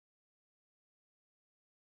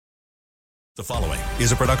The following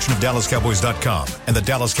is a production of DallasCowboys.com and the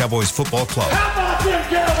Dallas Cowboys Football Club. How about them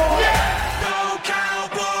Cowboys? Yeah! Go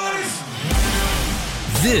Cowboys!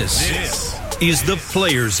 This is the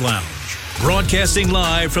Players Lounge, broadcasting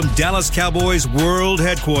live from Dallas Cowboys World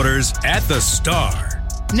Headquarters at the Star.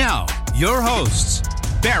 Now, your hosts,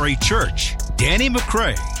 Barry Church, Danny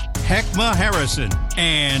McCray, Heckma Harrison,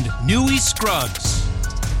 and Newy Scruggs.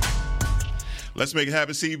 Let's make it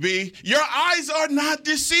happen, CB. Your eyes are not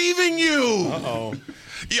deceiving you. Uh-oh.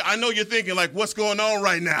 Yeah, I know you're thinking, like, what's going on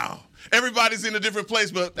right now? Everybody's in a different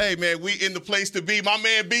place, but, hey, man, we in the place to be. My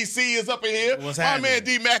man BC is up in here. What's My happening? man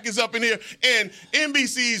D-Mac is up in here. And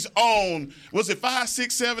NBC's own, was it 5,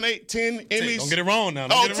 6, 7, 8, 10 Emmys? Don't get it wrong now. Oh,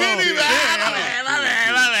 Don't get 10 it Emmys. wrong. My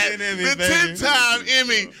bad. 10 Emmys, The baby. 10-time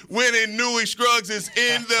Emmy winning Newy Scruggs is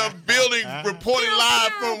in the building, reporting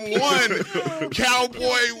live from one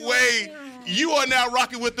Cowboy Way. You are now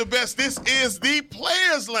rocking with the best. This is the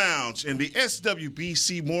Players Lounge in the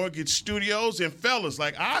SWBC Mortgage Studios. And fellas,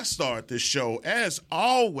 like I start this show, as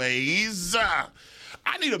always,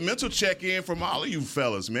 I need a mental check-in from all of you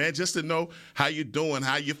fellas, man, just to know how you doing,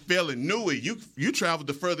 how you feeling. Newy, you traveled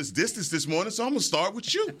the furthest distance this morning, so I'm going to start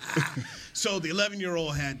with you. So the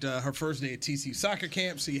 11-year-old had her first day at TCU soccer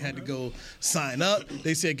camp, so you had to go sign up.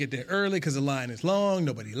 They said get there early because the line is long.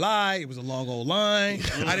 Nobody lied. It was a long old line.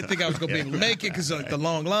 I didn't think I was going to be able to make it because of the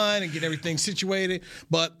long line and get everything situated.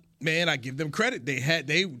 But man, I give them credit.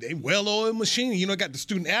 They well-oiled machine. You know, got the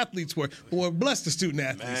student athletes were bless the student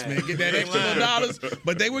athletes, man. Get that extra little dollars.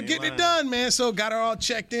 But they were getting it done, man. So got her all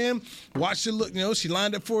checked in. Watched her look, you know, she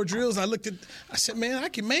lined up for drills. I said, man, I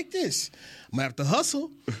can make this. I'm going to have to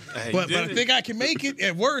hustle. But I think I can make it.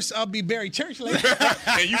 At worst, I'll be Barry Church later.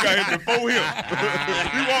 And you got here before him.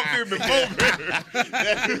 You walked in before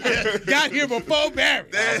Barry. Got here before Barry.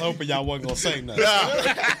 I was hoping y'all wasn't going to say nothing.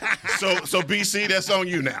 So BC, that's on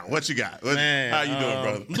you now. What you got? Man, How you doing,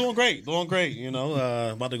 brother? I'm doing great. You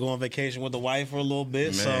know, about to go on vacation with the wife for a little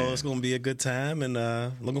bit, so it's going to be a good time, and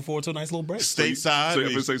looking forward to a nice little break. Stateside.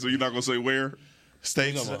 So you're not gonna say where?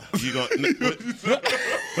 Stateside. You going?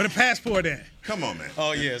 With a passport at? Come on, man.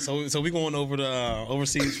 Oh yeah, so we going over to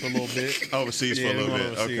overseas for a little bit. Overseas for a little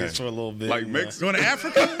bit. Okay. For a little bit. Like Mexico? Going to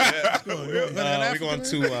Africa? We're going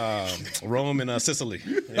to Rome and Sicily.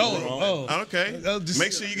 Okay.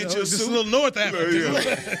 Make sure you get your just suit. a little north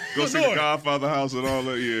Africa. Go see the Godfather house and all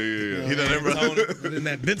that. Yeah. He done everything. In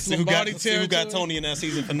that Vince See who got Lombardi territory. Tony in that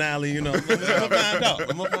season finale. You know, I'm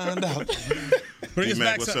gonna find out. Bring us D-Mac,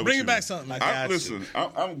 back what's something. up Bring with it you, back man? something. Listen,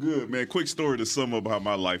 I'm good, man. Quick story to sum up how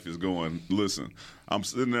my life is going. Listen, I'm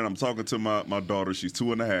sitting there and I'm talking to my daughter. She's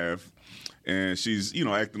 2.5. And she's,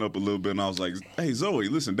 acting up a little bit. And I was like, hey, Zoe,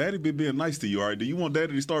 listen, Daddy been being nice to you, all right? Do you want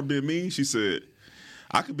Daddy to start being mean? She said,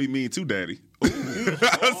 I could be mean too, Daddy.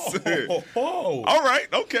 I said, all right,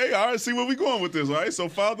 okay, all right, see where we going with this, all right? So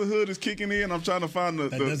fatherhood is kicking in. I'm trying to find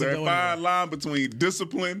that fine line between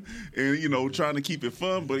discipline and, trying to keep it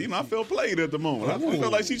fun. But, I felt played at the moment. I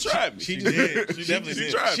felt like she tried me. She did. She definitely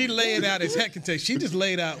did. tried She me. laid out as heck can take. She just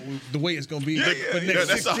laid out the way it's going to be for the next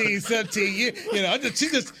that's 16, 17 years.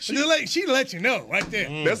 She let you know right there.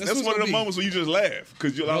 That's what's one of gonna the be. moments where you just laugh.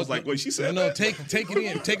 Because I was like, wait, she said No, that? take it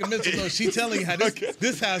in. Take a mental note. She telling you how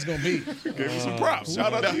this how it's going to be. Give me some props.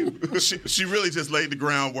 Shout out to you. She really just laid the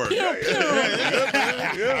groundwork. Laying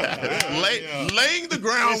the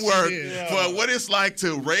groundwork for what it's like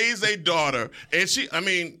to raise a daughter. And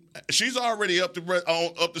she's already up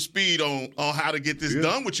to speed on how to get this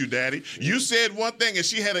done with you, Daddy. You said one thing, and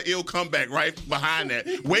she had an ill comeback right behind that.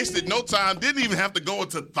 Wasted no time, didn't even have to go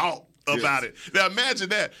into thought about it. Now imagine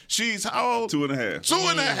that. She's how old? 2.5.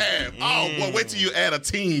 2.5. Oh, well, wait till you add a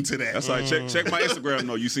teen to that. That's all right. Check my Instagram.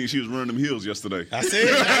 No, you seen she was running them hills yesterday. I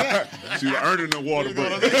said, She was earning the water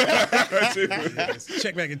break.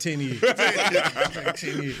 Check back in 10 years. Check back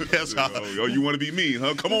in 10 years. That's how. Oh, you want to be mean,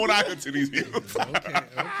 huh? Come on out here to these hills. Okay.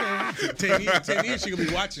 10 years, she gonna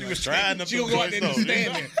be watching. She was trying to She gonna go out there and put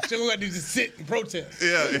stand there. She gonna go out there and just sit and protest.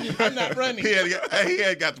 Yeah. I'm not running. He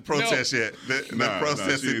hadn't got the protest yet. The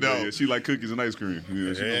protest she, it don't. she like cookies and ice cream.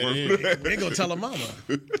 Yeah, They gonna tell her mama.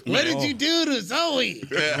 What did you do to Zoe?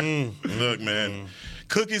 Look, man.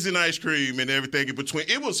 Cookies and ice cream and everything in between.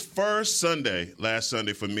 It was last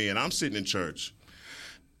Sunday for me, and I'm sitting in church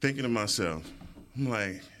thinking to myself, I'm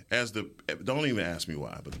like, don't even ask me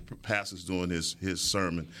why, but the pastor's doing his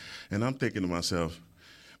sermon, and I'm thinking to myself,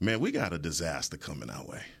 man, we got a disaster coming our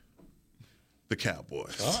way. The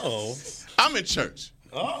Cowboys. uh-oh. I'm in church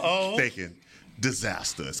Uh-oh. thinking,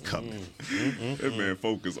 disaster is coming. That man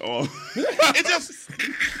focus on. It just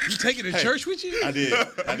You take it to church with you? I did.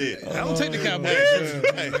 I don't take the Cowboys.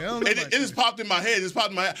 It just popped in my head.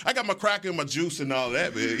 I got my cracker and my juice and all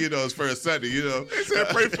that, man. You know, it's first Sunday. You know, They said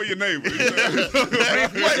pray for your neighbor.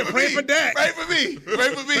 Pray for Dak. Pray for me.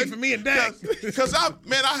 Pray for me and Dak. Because I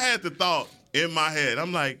had the thought in my head.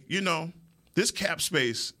 I'm like, you know, this cap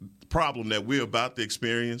space problem that we're about to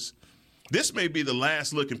experience. This may be the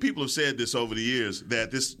last look, and people have said this over the years,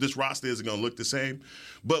 that this roster isn't going to look the same.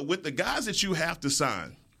 But with the guys that you have to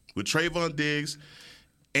sign, with Trayvon Diggs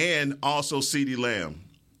and also CeeDee Lamb,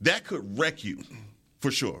 that could wreck you for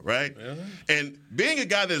sure, right? Yeah. And being a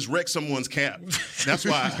guy that's wrecked someone's cap, that's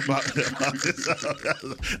why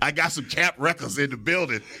I got some cap records in the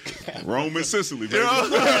building. Rome and Sicily, baby. You know?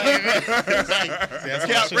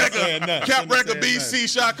 Cap record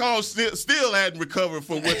BC Chacon still hadn't recovered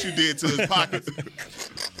from what you did to his pockets.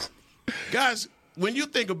 Guys, when you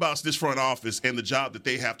think about this front office and the job that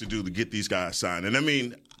they have to do to get these guys signed, and I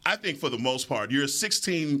mean, I think for the most part, you're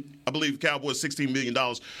I believe Cowboys $16 million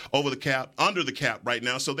under the cap right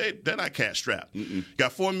now, so they're not cash strapped.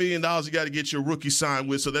 Got $4 million you got to get your rookie signed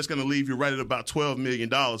with, so that's going to leave you right at about $12 million.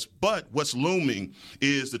 But what's looming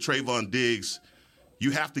is the Trayvon Diggs. You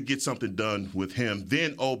have to get something done with him.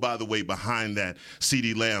 Then, oh, by the way, behind that,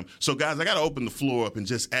 CeeDee Lamb. So, guys, I got to open the floor up and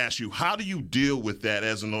just ask you, how do you deal with that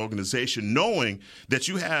as an organization, knowing that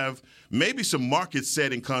you have maybe some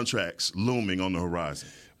market-setting contracts looming on the horizon?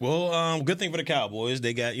 Well, good thing for the Cowboys.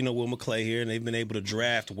 They got, Will McClay here, and they've been able to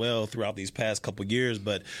draft well throughout these past couple of years.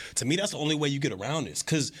 But to me, that's the only way you get around this.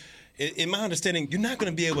 Because in my understanding, you're not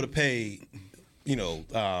going to be able to pay,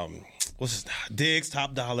 Diggs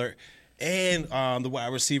top dollar, and the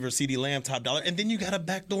wide receiver, CeeDee Lamb, top dollar. And then you got a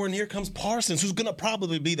backdoor, and here comes Parsons, who's going to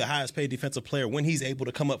probably be the highest paid defensive player when he's able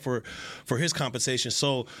to come up for his compensation.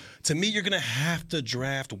 So, to me, you're going to have to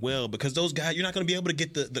draft well, because those guys, you're not going to be able to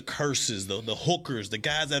get the curses, the hookers, the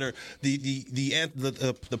guys that are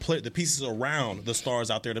the pieces around the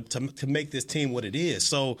stars out there to make this team what it is.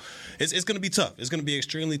 So, it's going to be tough. It's going to be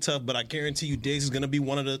extremely tough, but I guarantee you Diggs is going to be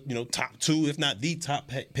one of the top two, if not the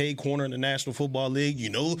top paid corner in the National Football League.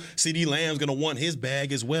 CeeDee Lamb's going to want his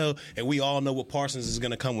bag as well, and we all know what Parsons is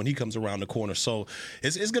going to come when he comes around the corner. So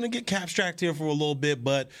it's going to get cap-strapped here for a little bit,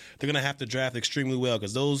 but they're going to have to draft extremely well,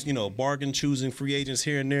 because those, bargain-choosing free agents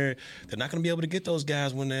here and there, they're not going to be able to get those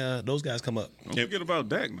guys when those guys come up. Don't forget about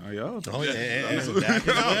Dak now, y'all. Oh, yeah. Dak as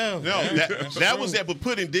well. That was that. But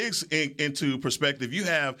putting Diggs into perspective, you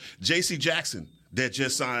have J.C. Jackson that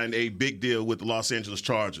just signed a big deal with the Los Angeles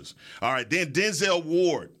Chargers. All right, then Denzel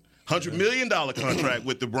Ward, $100 million contract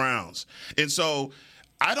with the Browns. And so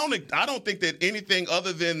I don't think that anything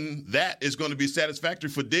other than that is going to be satisfactory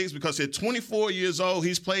for Diggs, because at 24 years old,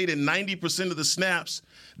 he's played in 90% of the snaps.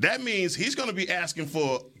 That means he's going to be asking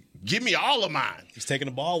for, give me all of mine. He's taking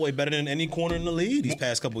the ball way better than any corner in the league these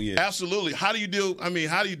past couple of years. Absolutely. How do you deal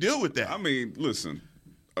with that? I mean, listen.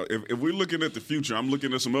 If we're looking at the future, I'm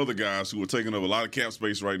looking at some other guys who are taking up a lot of cap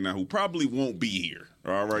space right now who probably won't be here.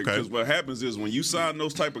 All right, because what happens is when you sign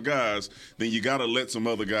those type of guys, then you got to let some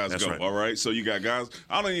other guys go. Right. All right, so you got guys.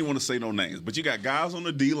 I don't even want to say no names, but you got guys on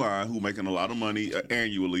the D line who are making a lot of money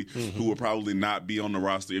annually, who will probably not be on the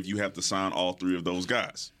roster if you have to sign all three of those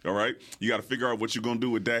guys. All right, you got to figure out what you're going to do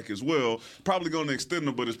with Dak as well. Probably going to extend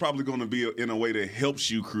them, but it's probably going to be in a way that helps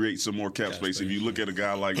you create some more cap space. If you look at a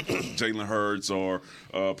guy like Jalen Hurts or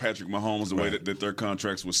Patrick Mahomes, the way that their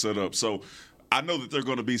contracts were set up, so. I know that there are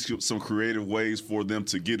going to be some creative ways for them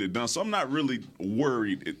to get it done. So I'm not really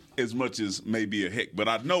worried as much as maybe a heck. But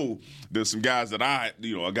I know there's some guys that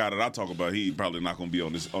a guy that I talk about, he probably not going to be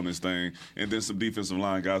on this thing. And then some defensive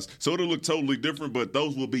line guys. So it'll look totally different, but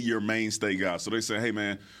those will be your mainstay guys. So they say, hey,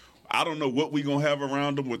 man, I don't know what we're going to have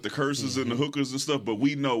around them with the curses and the hookers and stuff, but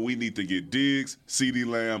we know we need to get Diggs, CeeDee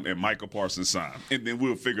Lamb, and Micah Parsons signed. And then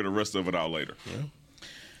we'll figure the rest of it out later. Yeah.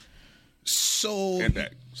 And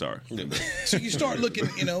Dak. Sorry. So you start looking,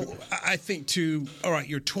 I think all right,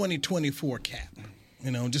 your 2024 cap.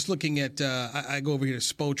 Just looking at, I go over here to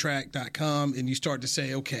Spotrac.com, and you start to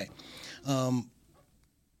say, okay,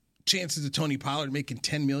 chances of Tony Pollard making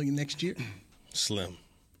 $10 million next year? Slim.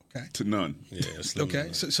 Okay. To none. Yeah, slim. Okay,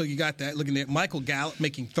 so you got that. Looking at Michael Gallup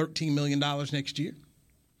making $13 million next year.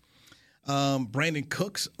 Brandon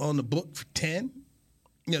Cooks on the book for 10.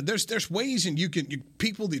 There's ways, and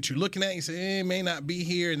people that you're looking at, you say, it may not be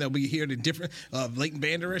here, and they'll be here at a different. Leighton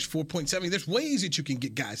Vander Esch, 4.7. There's ways that you can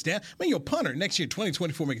get guys down. I mean, your punter next year,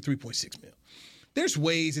 2024, making $3.6 million. There's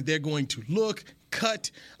ways that they're going to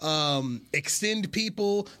cut, extend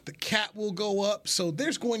people. The cap will go up. So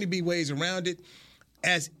there's going to be ways around it.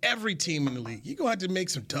 as every team in the league, you're going to have to make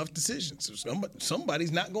some tough decisions.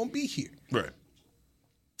 Somebody's not going to be here. Right.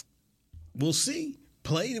 We'll see.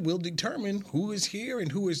 Play will determine who is here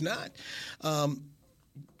and who is not.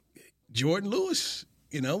 Jordan Lewis,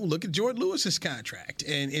 look at Jordan Lewis's contract.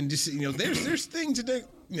 And just, there's things that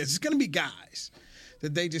there's going to be guys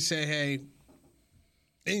that they just say, hey,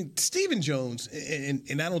 and Stephen Jones,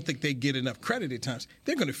 and I don't think they get enough credit at times,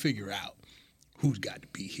 they're going to figure out who's got to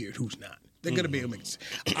be here and who's not. They're going to be able to make it.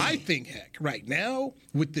 I think, heck, right now,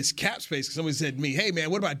 with this cap space, somebody said to me, hey, man,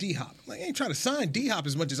 what about D-Hop? I ain't trying to sign D-Hop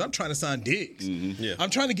as much as I'm trying to sign Diggs. Mm-hmm. Yeah. I'm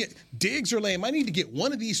trying to get Diggs or Lamb. I need to get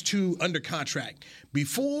one of these two under contract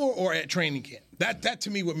before or at training camp. That to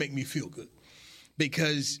me would make me feel good.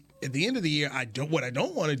 Because at the end of the year, what I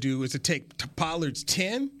don't want to do is to take Pollard's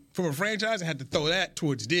 10 from a franchise and have to throw that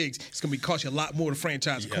towards Diggs. It's going to cost you a lot more to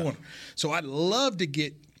franchise a corner. So I'd love to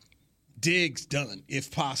get Diggs done,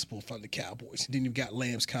 if possible, from the Cowboys. And then you've got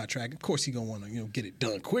Lamb's contract. Of course, he's going to want to get it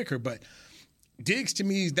done quicker, but Diggs, to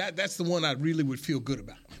me, that's the one I really would feel good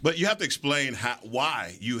about. But you have to explain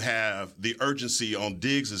why you have the urgency on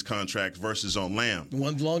Diggs' contract versus on Lamb.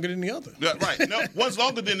 One's longer than the other. Right. No, one's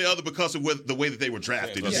longer than the other because of the way that they were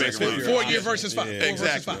drafted. 4 year versus 5.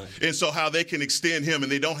 Exactly. And so how they can extend him,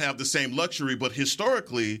 and they don't have the same luxury. But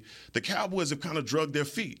historically, the Cowboys have kind of drugged their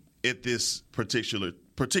feet at this particular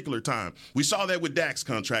time. We saw that with Dak's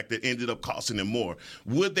contract that ended up costing them more.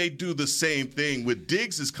 Would they do the same thing with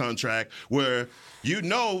Diggs' contract where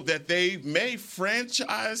that they may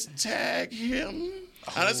franchise tag him?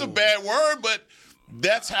 Now, that's a bad word, but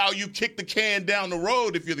that's how you kick the can down the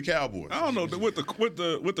road if you're the Cowboys. I don't know. With the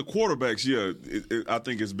quarterbacks, I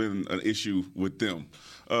think it's been an issue with them.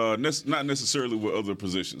 Not necessarily with other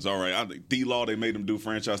positions. All right, I think D-Law, they made him do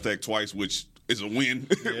franchise tag twice, which is a win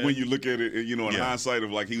when you look at it, in hindsight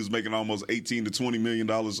of he was making almost $18 to $20 million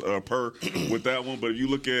per with that one. But if you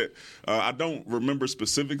look at, I don't remember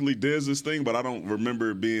specifically Dez's thing, but I don't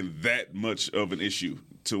remember it being that much of an issue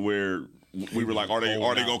to where we were like, are they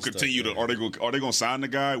going to continue to, are they going to sign the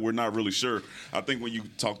guy? We're not really sure. I think when you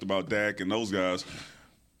talked about Dak and those guys,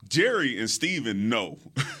 Jerry and Steven know.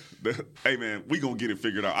 Hey, man, we going to get it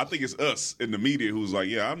figured out. I think it's us in the media who's like,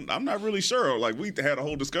 yeah, I'm not really sure. Like, we had a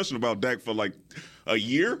whole discussion about Dak for like a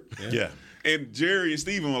year. Yeah. And Jerry and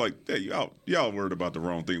Steven were like, hey, y'all worried about the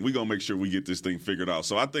wrong thing. We going to make sure we get this thing figured out.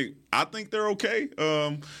 So I think they're okay.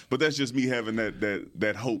 But that's just me having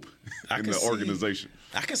that hope in the organization.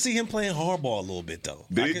 I can see him playing hardball a little bit, though.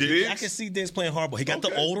 I can see Diggs playing hardball. He got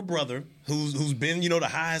the older brother who's been, the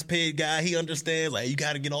highest paid guy. He understands, you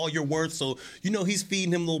got to get all your worth. So, he's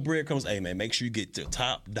feeding him little breadcrumbs. Hey, man, make sure you get the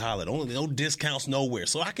top dollar. No discounts nowhere.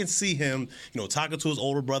 So I can see him, talking to his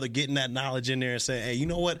older brother, getting that knowledge in there and saying, hey, you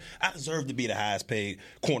know what? I deserve to be the highest paid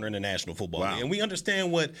corner in the National Football League. And we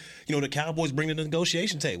understand what, the Cowboys bring to the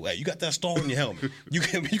negotiation table. Hey, you got that star on your helmet. You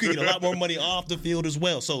can get a lot more money off the field as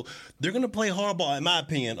well. So they're going to play hardball, in my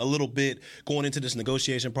opinion, a little bit going into this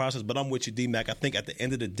negotiation process. But I'm with you, D-Mac. I think at the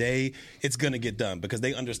end of the day, it's going to get done because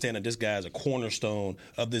they understand that this guy is a cornerstone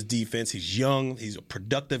of this defense. He's young. He's a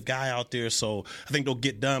productive guy out there. So I think they'll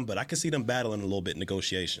get done. But I can see them battling a little bit in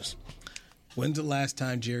negotiations. When's the last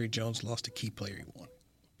time Jerry Jones lost a key player he won?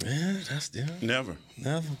 Never.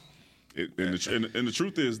 And the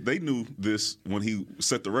truth is, they knew this when he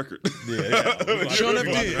set the record. Sure enough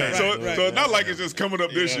did. So it's not like it's just coming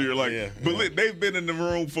up this year. But they've been in the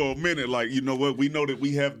room for a minute. Like, you know what? We know that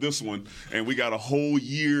we have this one, and we got a whole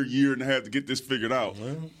year and a half to get this figured out.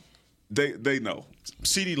 Well, they know.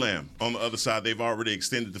 CeeDee Lamb, on the other side, they've already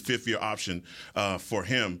extended the fifth-year option for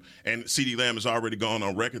him. And CeeDee Lamb has already gone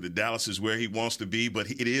on record that Dallas is where he wants to be,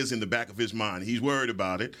 but it is in the back of his mind. He's worried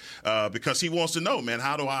about it because he wants to know, man,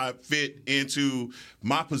 how do I fit into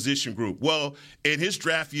my position group? Well, in his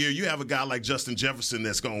draft year, you have a guy like Justin Jefferson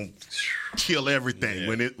that's going to kill everything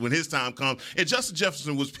when his time comes. And Justin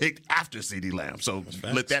Jefferson was picked after CeeDee Lamb, so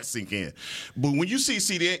let that sink in. But when you see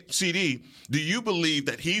CeeDee, do you believe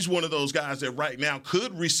that he's one of those guys that right now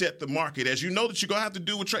could reset the market, as you know that you're going to have to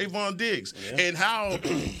do with Trayvon Diggs? And how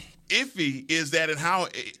iffy is that, and how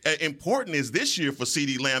important is this year for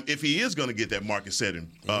CeeDee Lamb if he is going to get that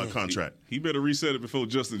market-setting contract? He better reset it before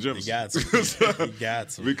Justin Jefferson. He got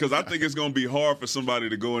to. Because I think it's going to be hard for somebody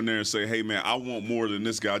to go in there and say, hey, man, I want more than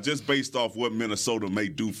this guy, just based off what Minnesota may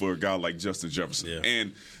do for a guy like Justin Jefferson. Yeah.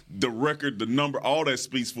 And the record, the number, all that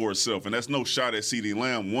speaks for itself. And that's no shot at CeeDee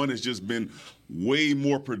Lamb. One has just been way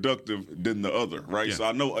more productive than the other, right? Yeah. So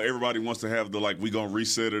I know everybody wants to have the, like, we going to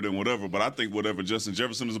reset it and whatever, but I think whatever Justin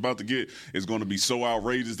Jefferson is about to get is going to be so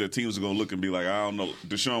outrageous that teams are going to look and be like, I don't know,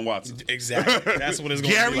 Deshaun Watson. Exactly. That's what it's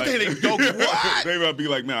going to be Gary, like. they go, what? They might be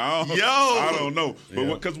like, man, I don't know.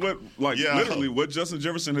 But because literally what Justin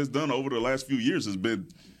Jefferson has done over the last few years has been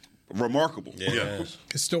remarkable. Yeah.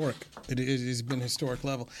 Historic. It has been historic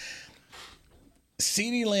level.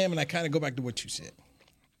 CeeDee Lamb, and I kind of go back to what you said,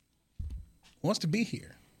 wants to be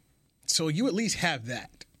here. So you at least have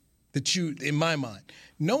that you, in my mind,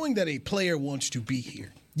 knowing that a player wants to be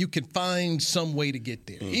here, you can find some way to get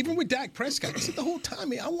there. Even with Dak Prescott, I said the whole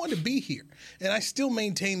time, I want to be here. And I still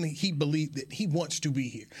maintain that he believed that he wants to be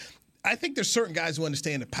here. I think there's certain guys who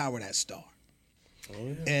understand the power of that star. Oh,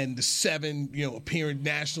 yeah. And the 7,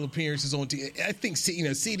 national appearances on TV. I think,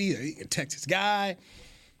 CD, a Texas guy.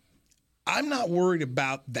 I'm not worried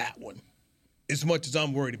about that one as much as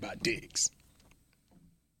I'm worried about Diggs.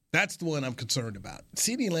 That's the one I'm concerned about.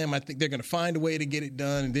 CeeDee Lamb, I think they're going to find a way to get it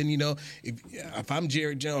done. And then, if I'm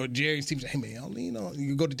Jerry Jones, Jerry seems like, hey, man, I'll lean on.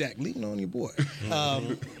 You go to Dak, lean on your boy.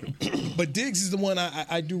 But Diggs is the one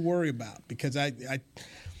I do worry about because I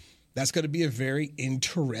that's going to be a very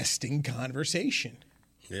interesting conversation.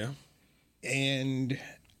 Yeah. And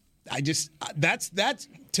that's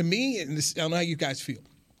to me, and this, I don't know how you guys feel.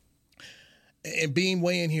 And being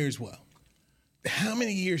way in here as well. How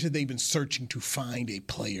many years have they been searching to find a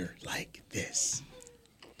player like this?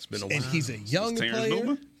 It's been a while. And he's a young player.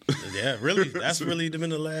 Newman? Yeah, really. That's really been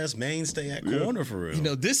the last mainstay at corner for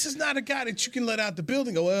real. This is not a guy that you can let out the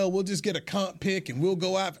building. Go, well, we'll just get a comp pick and we'll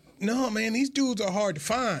go out. No, man, these dudes are hard to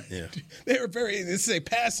find. Yeah. This is a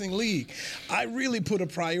passing league. I really put a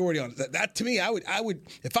priority on it. That to me, I would,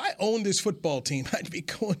 if I owned this football team, I'd be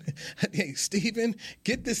going, hey, Steven,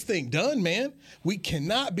 get this thing done, man. We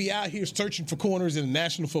cannot be out here searching for corners in the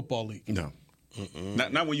National Football League. No.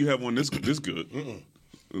 Not when you have one this good.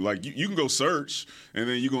 Like, you can go search, and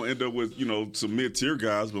then you're going to end up with, some mid-tier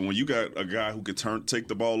guys. But when you got a guy who could take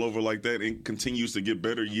the ball over like that and continues to get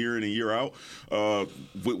better year in and year out,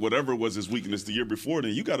 whatever was his weakness the year before,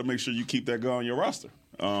 then you got to make sure you keep that guy on your roster.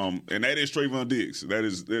 And that is Trayvon Diggs.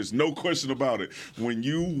 There's no question about it. When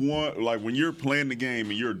you're playing the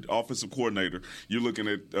game and you're an offensive coordinator, you're looking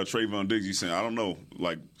at Trayvon Diggs. You're saying, I don't know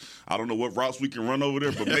what routes we can run over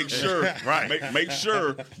there, but make sure, make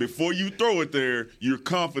sure before you throw it there, you're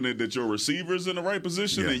confident that your receiver's in the right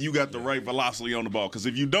position and you got the right velocity on the ball. Because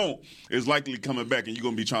if you don't, it's likely coming back and you're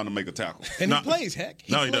going to be trying to make a tackle. And he plays, heck.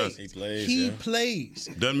 He does. He plays.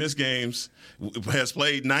 Doesn't miss games. Has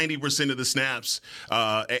played 90% of the snaps.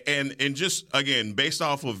 And just, again, based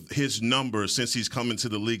off of his numbers since he's come into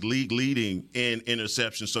the league leading in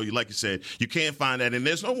interceptions. So, like you said, you can't find that. And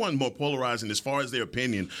there's no one more polarizing as far as their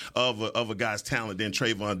opinion of a guy's talent than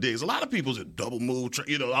Trayvon Diggs. A lot of people just double move,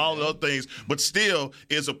 all the other things, but still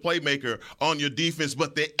is a playmaker on your defense.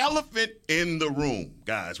 But the elephant in the room,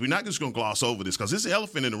 guys, we're not just going to gloss over this because it's an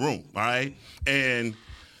elephant in the room, all right? And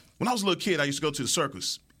when I was a little kid, I used to go to the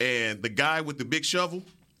circus, and the guy with the big shovel,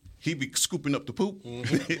 he'd be scooping up the poop.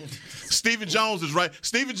 Mm-hmm. Stephen Jones is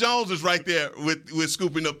right there with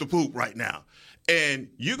scooping up the poop right now. And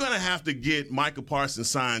you're going to have to get Micah Parsons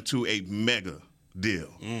signed to a mega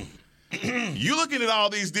deal. You're looking at all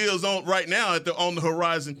these deals right now on the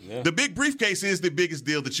horizon. Yeah. The big briefcase is the biggest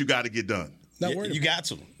deal that you got to get done. You got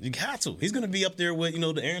to. He's going to be up there with,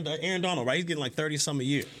 the Aaron Donald, right? He's getting like 30-some a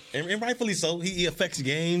year. And rightfully so. He affects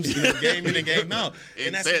games, game in and game out.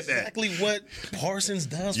 And that's exactly what Parsons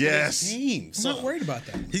does for his team. So I'm not worried about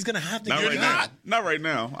that. He's going to have to not get right now. Not right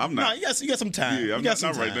now. I'm not. No, you got some time. Yeah, you got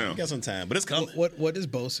some time. Right now. You got some time. But it's coming. What does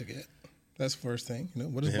Bosa get? That's the first thing.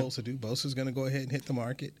 What does Bosa do? Bosa's going to go ahead and hit the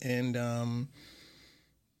market. And I'm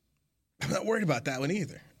not worried about that one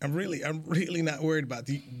either. I'm really not worried about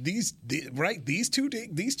these two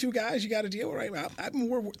guys you got to deal with right now. I've been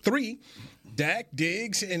worried with 3, Dak,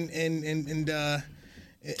 Diggs, and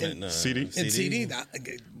CD.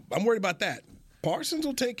 I'm worried about that. Parsons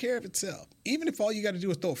will take care of itself. Even if all you got to do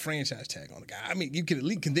is throw a franchise tag on the guy. I mean, you can at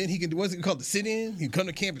least, and then he can do what's it called, the sit-in. You can come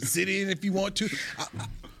to camp and sit in if you want to.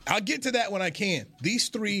 I'll get to that when I can. These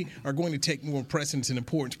 3 are going to take more precedence and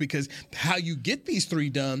importance because how you get these 3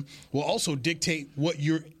 done will also dictate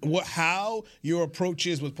how your approach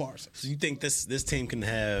is with Parsons. So you think this team can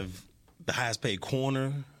have the highest paid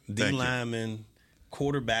corner, D lineman,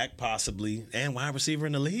 quarterback possibly and wide receiver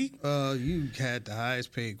in the league. You had the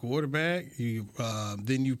highest paid quarterback.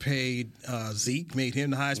 Then you paid Zeke, made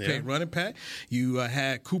him the highest paid running back. You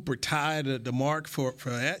had Cooper tie the mark for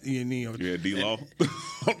that. You had D-Law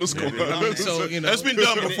on the score. So that's been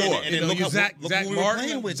done before. And look Zach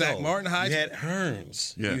Martin, with Zach Martin, high. You had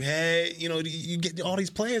Hearns. Yeah. You had you get all these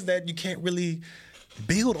players that you can't really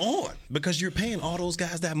build on because you're paying all those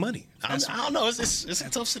guys that money. I don't know. It's a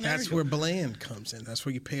tough scenario. That's where Bland comes in. That's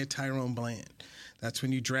where you pay a Tyrone Bland. That's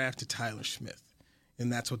when you draft a Tyler Smith.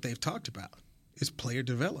 And that's what they've talked about. It's player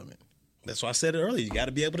development. That's why I said it earlier. You got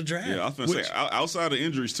to be able to draft. Yeah, I was going to say, outside of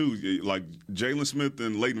injuries, too, like Jalen Smith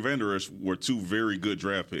and Leighton Vander Esch were two very good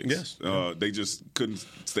draft picks. Yes. They just couldn't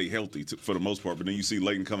stay healthy for the most part. But then you see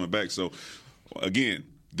Leighton coming back. So, again,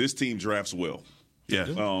 this team drafts well. Yeah.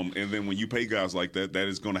 And then when you pay guys like that, that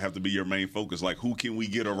is going to have to be your main focus. Like, who can we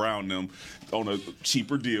get around them on a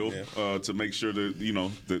cheaper deal to make sure that,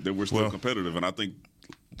 that we're still competitive? And I think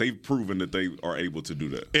they've proven that they are able to do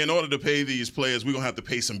that. In order to pay these players, we're going to have to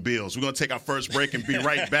pay some bills. We're going to take our first break and be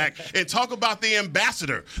right back and talk about the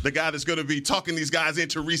ambassador, the guy that's going to be talking these guys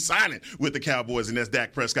into re-signing with the Cowboys, and that's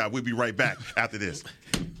Dak Prescott. We'll be right back after this.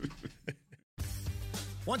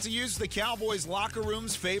 Want to use the Cowboys locker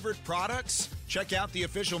room's favorite products? Check out the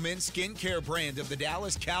official men's skincare brand of the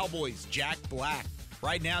Dallas Cowboys, Jack Black.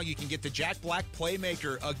 Right now, you can get the Jack Black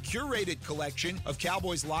Playmaker, a curated collection of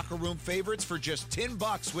Cowboys locker room favorites for just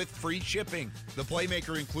 $10 with free shipping. The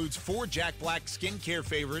Playmaker includes 4 Jack Black skincare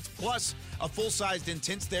favorites, plus a full-sized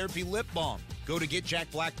intense therapy lip balm. Go to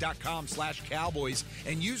getjackblack.com/Cowboys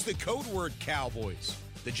and use the code word Cowboys.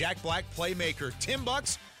 The Jack Black Playmaker,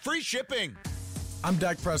 $10, free shipping. I'm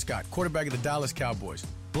Dak Prescott, quarterback of the Dallas Cowboys.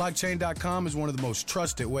 Blockchain.com is one of the most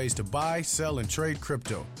trusted ways to buy, sell, and trade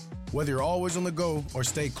crypto. Whether you're always on the go or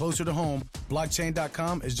stay closer to home,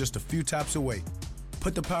 Blockchain.com is just a few taps away.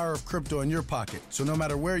 Put the power of crypto in your pocket, so no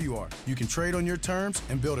matter where you are, you can trade on your terms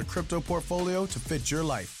and build a crypto portfolio to fit your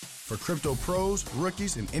life. For crypto pros,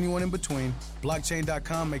 rookies, and anyone in between,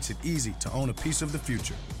 Blockchain.com makes it easy to own a piece of the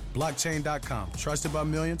future. Blockchain.com, trusted by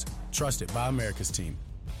millions, trusted by America's team.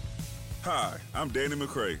 Hi, I'm Danny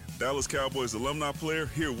McCray, Dallas Cowboys alumni player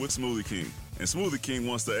here with Smoothie King. And Smoothie King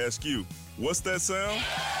wants to ask you, what's that sound?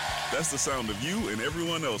 That's the sound of you and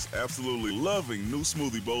everyone else absolutely loving new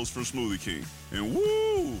smoothie bowls from Smoothie King. And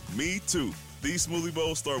woo, me too. These smoothie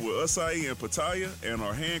bowls start with acai and pitaya and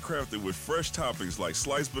are handcrafted with fresh toppings like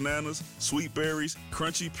sliced bananas, sweet berries,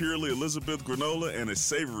 crunchy Purely Elizabeth granola, and a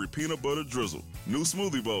savory peanut butter drizzle. New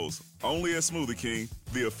smoothie bowls, only at Smoothie King,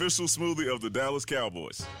 the official smoothie of the Dallas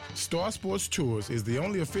Cowboys. Star Sports Tours is the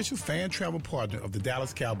only official fan travel partner of the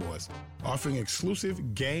Dallas Cowboys, offering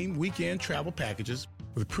exclusive game weekend travel packages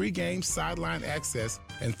with pre-game sideline access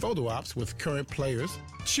and photo ops with current players,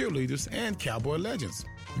 cheerleaders, and Cowboy legends.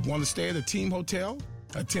 You want to stay at a team hotel,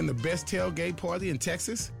 attend the best tailgate party in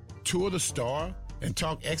Texas, tour the Star, and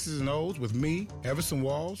talk X's and O's with me, Everson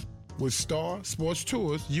Walls? With Star Sports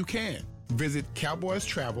Tours, you can. Visit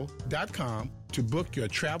cowboystravel.com to book your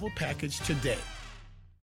travel package today.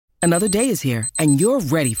 Another day is here, and you're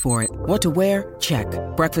ready for it. What to wear? Check.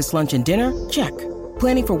 Breakfast, lunch, and dinner? Check.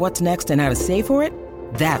 Planning for what's next and how to save for it?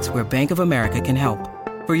 That's where Bank of America can help.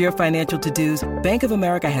 For your financial to-dos, Bank of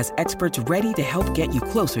America has experts ready to help get you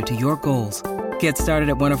closer to your goals. Get started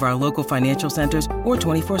at one of our local financial centers or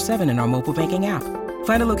 24/7 in our mobile banking app.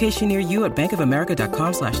 Find a location near you at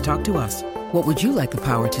bankofamerica.com/talktous. What would you like the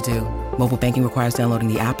power to do? Mobile banking requires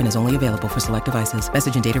downloading the app and is only available for select devices.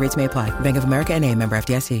 Message and data rates may apply. Bank of America NA, member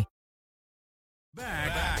FDIC.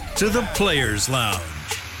 Back to the Players Lounge.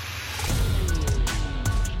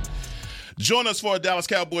 Join us for a Dallas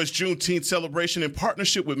Cowboys Juneteenth celebration in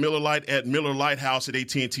partnership with Miller Lite at Miller Lite House at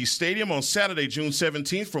AT&T Stadium on Saturday, June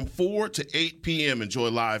 17th from 4 to 8 p.m. Enjoy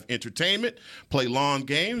live entertainment, play lawn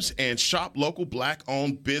games, and shop local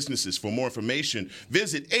Black-owned businesses. For more information,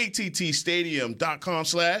 visit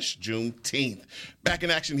attcstadium.com/Juneteenth. Back in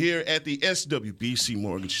action here at the SWBC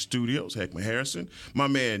Mortgage Studios. Heckman Harrison. My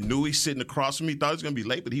man Nui sitting across from me. Thought he was going to be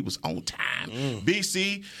late, but he was on time.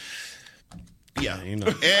 BC. Yeah, you know.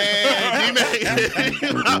 And I couldn't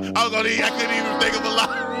even think of a lot.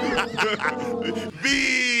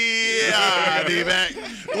 D-Mac.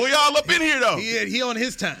 We all up in here, though. He on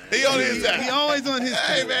his time. He on his time. He always on his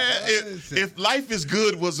time. Hey, man, if life is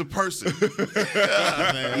good was a person,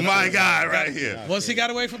 my guy right here. Once he got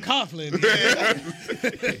away from Coughlin.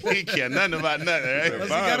 He care nothing about nothing, right? Once he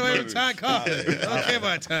got away from Ty Coughlin. Don't care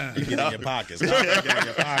about time. You get in your pockets. Get in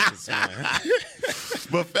your pockets, man.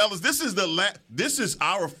 But fellas, this is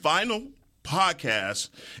our final podcast,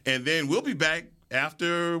 and then we'll be back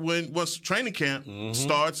once training camp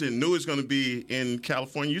starts and Newy's going to be in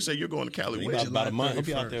California, you say you're going to Cali. About a month. He'll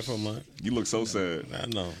be out there for a month. You look so sad. I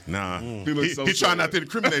know. Nah. He trying not to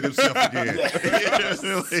incriminate himself again.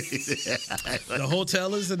 The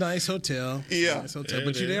hotel is a nice hotel. Yeah. Nice hotel.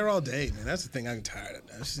 But you're there all day, man. That's the thing I'm tired of.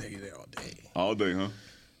 I just say you're there all day. All day, huh?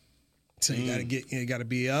 So you got to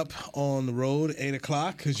be up on the road at 8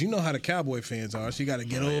 o'clock because you know how the Cowboy fans are. So you got to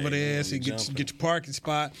get over there, so you get your parking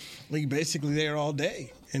spot. You're basically there all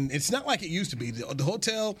day. And it's not like it used to be. The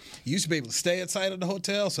hotel, you used to be able to stay outside of the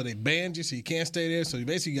hotel, so they banned you, so you can't stay there. So you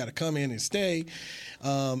basically got to come in and stay.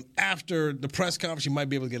 After the press conference, you might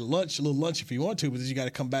be able to get a little lunch if you want to, but then you got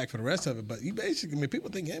to come back for the rest of it. But you basically, people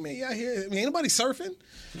think, hey, man, you out here. Ain't nobody surfing.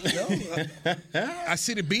 I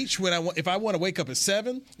see the beach if I want to wake up at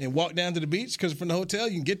 7 and walk down to the beach because from the hotel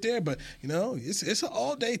you can get there. But, it's an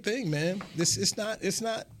all-day thing, man. It's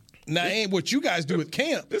not. Now, ain't what you guys do at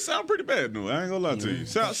camp. It sounds pretty bad, no. I ain't gonna lie to you.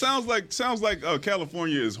 Sounds like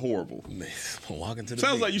California is horrible. Man, walking to the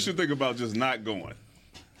sounds beach, like you should think about just not going.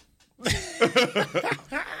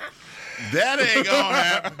 That ain't gonna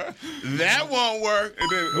happen. That won't work.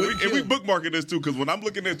 And we bookmarking this too, because when I'm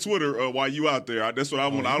looking at Twitter while you out there, that's what I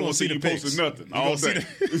want. I don't want to see you posting nothing all day.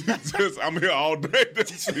 I'm here all day.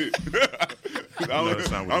 That's it.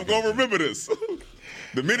 I'm gonna remember this.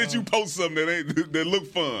 The minute you post something that look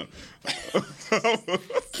fun.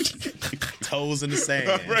 Toes in the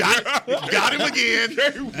sand. Got him again.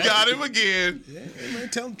 Got him again. Yeah, man,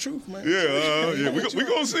 tell the truth, man. Yeah, we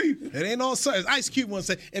gonna see. It ain't all surfing. Ice Cube once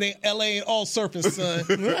said, "It ain't LA ain't all surfing, son."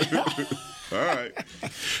 All right.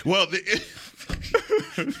 Well, the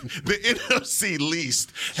NFC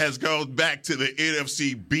least has gone back to the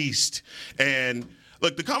NFC beast. And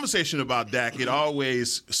look, the conversation about Dak, it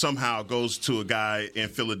always somehow goes to a guy in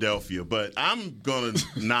Philadelphia, but I'm going to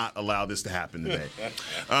not allow this to happen today.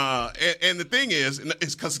 And the thing is,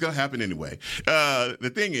 it's because it's going to happen anyway.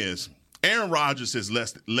 The thing is, Aaron Rodgers has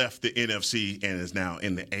left the NFC and is now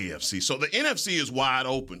in the AFC. So the NFC is wide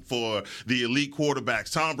open for the elite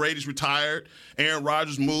quarterbacks. Tom Brady's retired. Aaron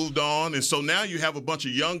Rodgers moved on. And so now you have a bunch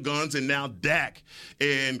of young guns and now Dak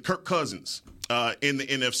and Kirk Cousins in the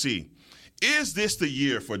NFC. Is this the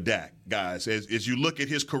year for Dak, guys? As you look at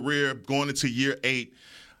his career going into year 8,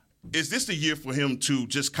 is this the year for him to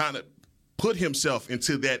just kind of put himself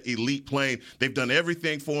into that elite plane? They've done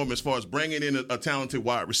everything for him as far as bringing in a talented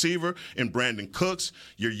wide receiver and Brandon Cooks.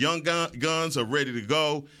 Your young guns are ready to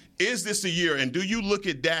go. Is this the year? And do you look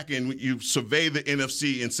at Dak and you survey the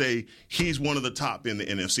NFC and say he's one of the top in the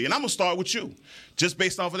NFC? And I'm going to start with you, just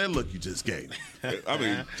based off of that look you just gave. I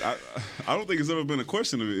mean, I don't think it's ever been a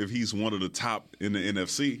question of if he's one of the top in the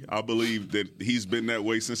NFC. I believe that he's been that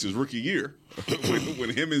way since his rookie year. When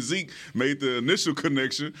him and Zeke made the initial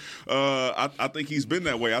connection, I think he's been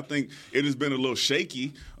that way. I think it has been a little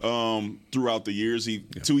shaky throughout the years.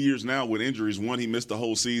 2 years now with injuries. One, he missed the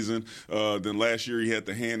whole season. Then last year he had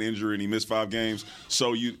the hand injury and he missed 5 games.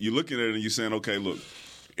 So you're looking at it and you're saying, okay, look,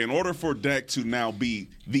 in order for Dak to now be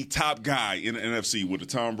the top guy in the NFC with the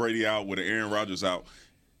Tom Brady out, with the Aaron Rodgers out,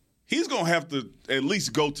 he's going to have to at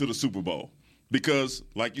least go to the Super Bowl. Because,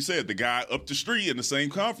 like you said, the guy up the street in the same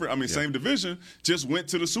conference, same division, just went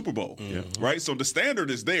to the Super Bowl, right? So the standard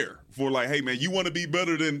is there for like, hey, man, you want to be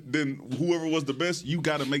better than whoever was the best, you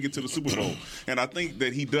got to make it to the Super Bowl. And I think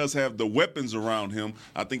that he does have the weapons around him.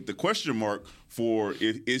 I think the question mark for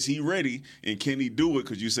is he ready and can he do it,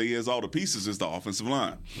 because you say he has all the pieces, is the offensive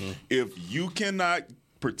line. If you cannot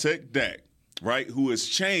protect Dak, right, who has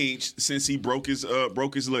changed since he broke his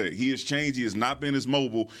leg. He has changed. He has not been as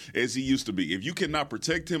mobile as he used to be. If you cannot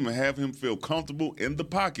protect him and have him feel comfortable in the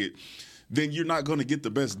pocket, then you're not going to get the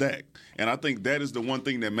best Dak. And I think that is the one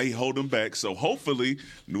thing that may hold him back. So hopefully,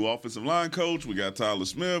 new offensive line coach, we got Tyler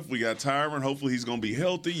Smith, we got Tyron. Hopefully he's going to be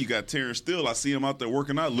healthy. You got Terrence Steele. I see him out there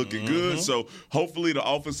working out, looking good. So hopefully the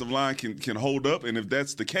offensive line can hold up. And if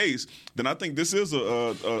that's the case, then I think this is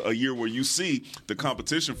a year where you see the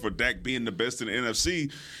competition for Dak being the best in the NFC.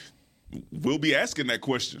 We'll be asking that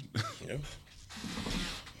question. Yeah.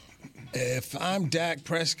 If I'm Dak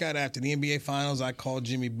Prescott after the NBA Finals, I call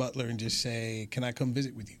Jimmy Butler and just say, can I come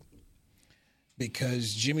visit with you?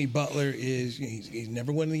 Because Jimmy Butler he's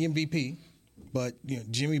never won the MVP, but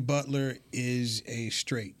Jimmy Butler is a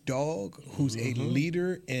straight dog who's a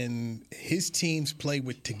leader, and his teams play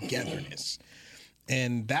with togetherness.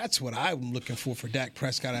 And that's what I'm looking for Dak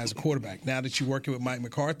Prescott as a quarterback. Now that you're working with Mike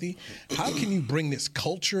McCarthy, how can you bring this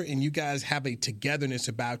culture and you guys have a togetherness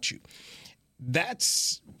about you?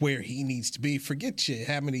 That's where he needs to be. Forget you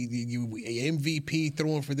having you MVP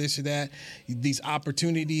throwing for this or that. These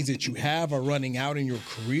opportunities that you have are running out in your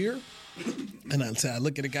career. And I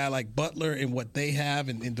look at a guy like Butler and what they have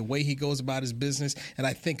and the way he goes about his business, and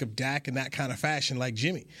I think of Dak in that kind of fashion like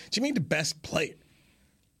Jimmy. Jimmy, the best player.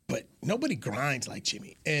 But nobody grinds like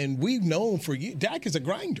Jimmy. And we've known for years, Dak is a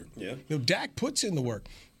grinder. Yeah. Dak puts in the work.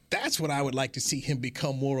 That's what I would like to see him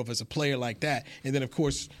become more of as a player like that. And then, of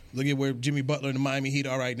course, look at where Jimmy Butler and the Miami Heat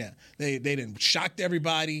are right now. They done shocked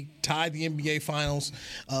everybody, tied the NBA Finals.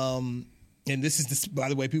 And this is, by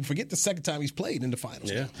the way, people forget the second time he's played in the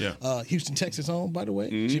finals. Yeah. Houston, Texas home, by the way.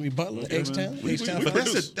 Mm-hmm. Jimmy Butler, H-Town. But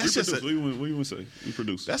that's just what you would say. You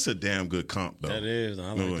produce. That's a damn good comp, though. That is.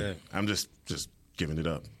 I like that. I'm just giving it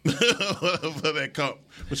up for that comp.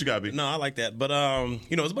 What you got, B? No, I like that. But,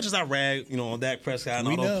 as much as I rag, on Dak Prescott and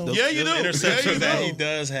all those Yeah, interceptions you that do. he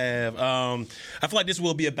does have, I feel like this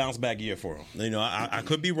will be a bounce-back year for him. I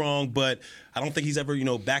could be wrong, but I don't think he's ever,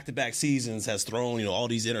 back-to-back seasons has thrown, all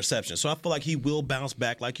these interceptions. So I feel like he will bounce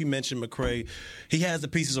back. Like you mentioned, McCray, he has the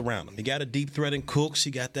pieces around him. He got a deep threat in Cooks.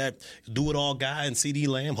 He got that do-it-all guy in CeeDee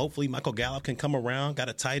Lamb. Hopefully Michael Gallup can come around. Got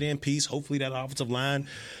a tight end piece. Hopefully that offensive line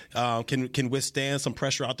can withstand some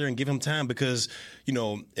pressure out there and give him time because,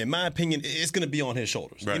 in my opinion, it's going to be on his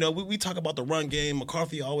shoulders. Right. We talk about the run game.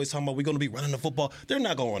 McCarthy always talking about we're going to be running the football. They're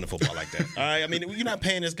not going to run the football like that. All right? I mean, you're not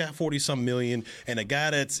paying this guy $40-some million, and a guy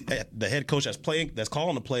that's the head coach that's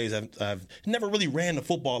calling the plays have never really ran the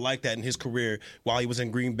football like that in his career while he was in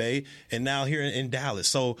Green Bay and now here in Dallas.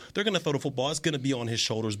 So they're going to throw the football. It's going to be on his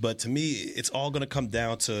shoulders. But to me, it's all going to come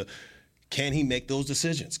down to, can he make those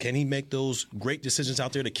decisions? Can he make those great decisions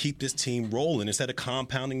out there to keep this team rolling instead of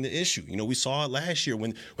compounding the issue? We saw it last year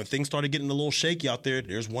when things started getting a little shaky out there.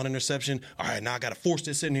 There's one interception. All right, now I got to force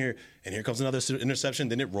this in here. And here comes another interception.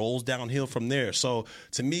 Then it rolls downhill from there. So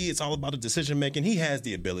to me, it's all about the decision making. He has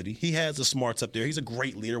the ability. He has the smarts up there. He's a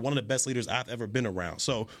great leader, one of the best leaders I've ever been around.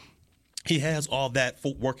 So he has all that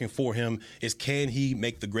working for him. Can he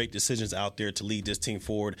make the great decisions out there to lead this team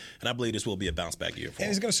forward? And I believe this will be a bounce back year for him. And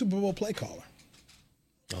he's got a Super Bowl play caller.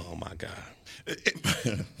 Oh my God,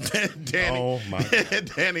 Danny! Oh my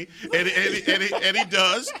God. Danny, and he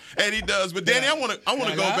does. But Danny, I want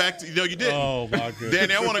to go back to you didn't. Oh my goodness,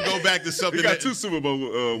 Danny, I want to go back to something. You got two Super Bowl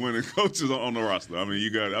winning coaches on the roster. I mean, you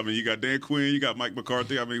got Dan Quinn, you got Mike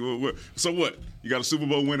McCarthy. I mean, so what? You got a Super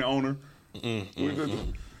Bowl winning owner.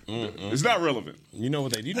 It's not relevant. You know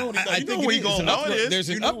what he going? There's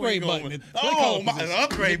an upgrade button. An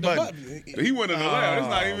upgrade button. He went in the lab. It's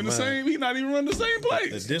not even the same. He's not even running the same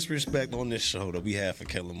plays. The disrespect on this show that we have for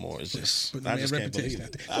Kellen Moore is just. I just can't believe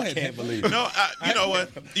it. I can't believe it. No, you know what?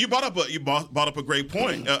 You brought up a great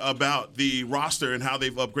point about the roster and how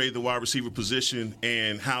they've upgraded the wide receiver position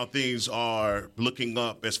and how things are looking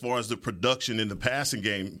up as far as the production in the passing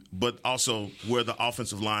game, but also where the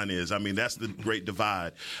offensive line is. I mean, that's the great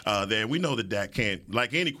divide. There, we know that Dak can't,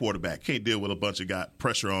 like any quarterback, can't deal with a bunch of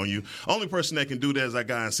pressure on you. Only person that can do that is that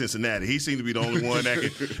guy in Cincinnati. He seemed to be the only one that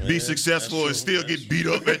can be successful and still get beat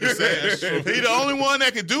up at the same. He's the only one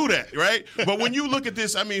that can do that, right? But when you look at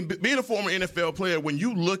this, I mean, being a former NFL player, when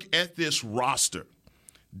you look at this roster,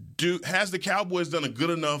 has the Cowboys done a good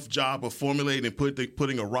enough job of formulating and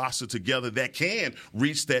putting a roster together that can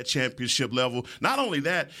reach that championship level? Not only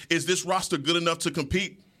that, is this roster good enough to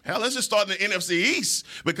compete? Hell, let's just start in the NFC East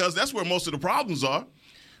because that's where most of the problems are.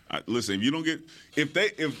 Listen, if you don't get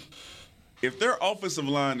if their offensive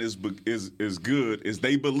line is good as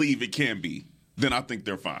they believe it can be, then I think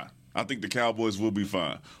they're fine. I think the Cowboys will be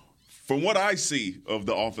fine. From what I see of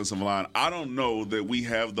the offensive line, I don't know that we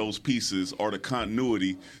have those pieces or the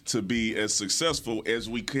continuity to be as successful as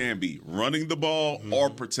we can be running the ball or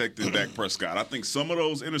protecting Dak Prescott. I think some of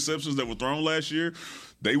those interceptions that were thrown last year,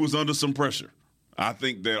 they was under some pressure. I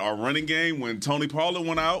think that our running game, when Tony Pollard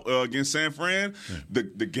went out against San Fran, the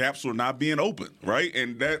gaps were not being open, right?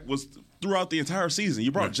 And that was throughout the entire season.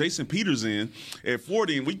 You brought Jason Peters in at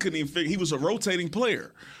 40, and we couldn't even figure. He was a rotating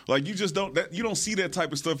player. Like, you just don't – you don't see that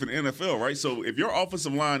type of stuff in the NFL, right? So if your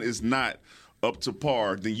offensive line is not up to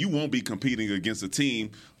par, then you won't be competing against a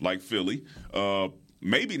team like Philly,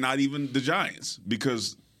 maybe not even the Giants,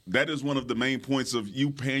 because – that is one of the main points of you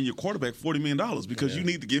paying your quarterback $40 million because you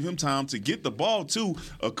need to give him time to get the ball to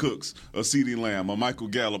a Cooks, a CeeDee Lamb, a Michael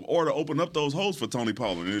Gallup, or to open up those holes for Tony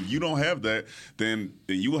Pollard. And if you don't have that, then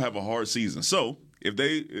you will have a hard season. So if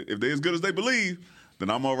they as good as they believe, then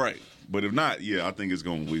I'm all right. But if not, I think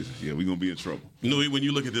we're gonna be in trouble. Louis, when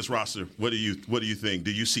you look at this roster, what do you think?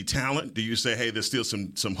 Do you see talent? Do you say, hey, there's still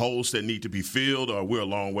some holes that need to be filled, or we're a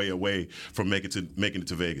long way away from making it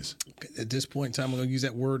to Vegas? At this point in time, I'm going to use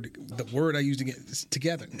that word. The word I used again is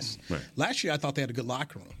togetherness. Right. Last year, I thought they had a good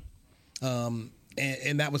locker room.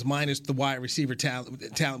 And that was minus the wide receiver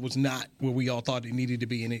talent. Talent was not where we all thought it needed to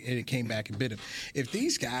be, and it came back and bit him. If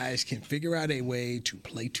these guys can figure out a way to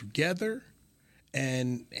play together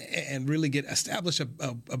and really establish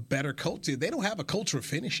a better culture, they don't have a culture of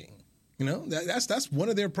finishing. You know, that's one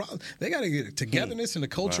of their problems. They got to get a togetherness and a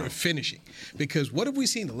culture of finishing. Because what have we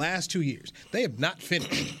seen the last 2 years? They have not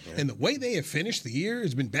finished. And the way they have finished the year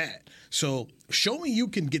has been bad. So show me you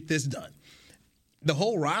can get this done. The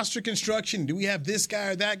whole roster construction, do we have this guy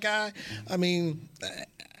or that guy? I mean,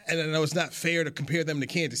 and I know it's not fair to compare them to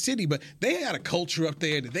Kansas City, but they had a culture up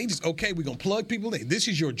there that they just, okay, we're going to plug people in. This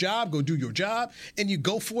is your job. Go do your job. And you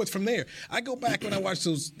go forth from there. I go back when I watched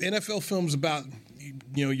those NFL films about,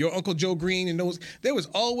 you know, your Uncle Joe Green and those. There was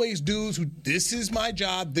always dudes who, this is my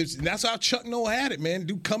job. And that's how Chuck Noll had it, man.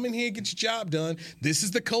 Dude, come in here and get your job done. This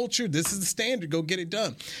is the culture. This is the standard. Go get it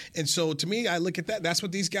done. And so to me, I look at that. That's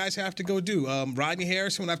what these guys have to go do. Rodney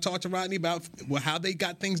Harrison, when I've talked to Rodney about how they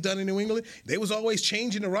got things done in New England, they was always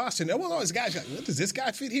changing the roster. And there was always guys like, what, does this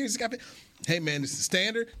guy fit here? Does this guy fit? Hey, man, this is the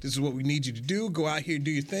standard. This is what we need you to do. Go out here,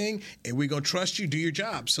 do your thing, and we're going to trust you, do your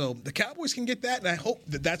job. So the Cowboys can get that, and I hope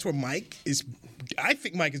that that's where Mike is. I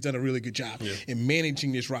think Mike has done a really good job in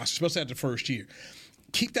managing this roster, especially after the first year.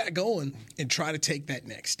 Keep that going and try to take that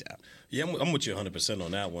next step. Yeah, I'm with you 100%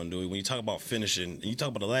 on that one, dude. When you talk about finishing, you talk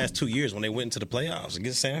about the last 2 years when they went into the playoffs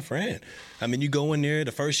against San Fran. I mean, you go in there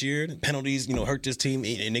the first year, the penalties, hurt this team,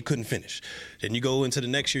 and they couldn't finish. Then you go into the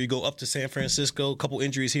next year, you go up to San Francisco, a couple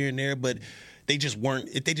injuries here and there, but they just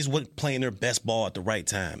weren't playing their best ball at the right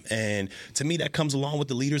time. And to me, that comes along with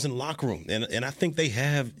the leaders in the locker room. And I think they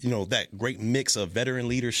have, that great mix of veteran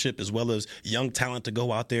leadership as well as young talent to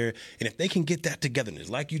go out there. And if they can get that togetherness,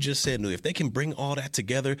 like you just said, if they can bring all that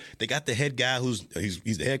together, they got the head guy he's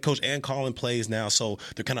the head coach and calling plays now. So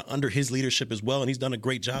they're kind of under his leadership as well. And he's done a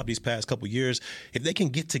great job these past couple years. If they can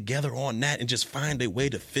get together on that and just find a way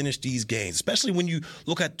to finish these games, especially when you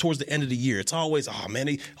look at towards the end of the year, it's always, oh man,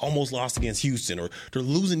 they almost lost against Houston, or they're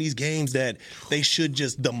losing these games that they should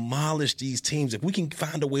just demolish these teams. If we can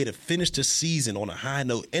find a way to finish the season on a high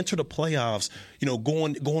note, enter the playoffs,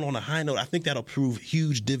 going on a high note, I think that'll prove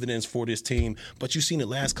huge dividends for this team. But you've seen the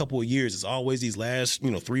last couple of years, it's always these last,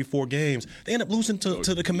 3-4 games, they end up losing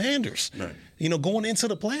to the Commanders. Right. Going into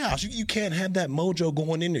the playoffs, you can't have that mojo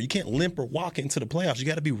going in there. You can't limp or walk into the playoffs. You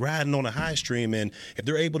got to be riding on a high stream. And if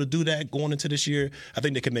they're able to do that going into this year, I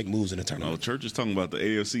think they can make moves in the tournament. Church is talking about the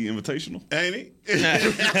AFC Invitational. Ain't he?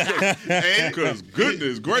 Because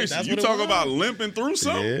goodness gracious, you talk about limping through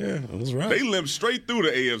something. Yeah, that's right. They limped straight through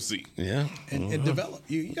the AFC. Yeah. And develop.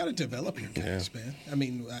 You got to develop your guys, man. I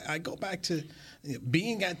mean, I go back to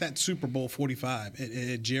being at that Super Bowl 45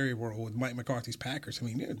 at Jerry World with Mike McCarthy's Packers. I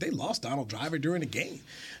mean, they lost Donald Driver during the game.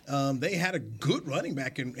 They had a good running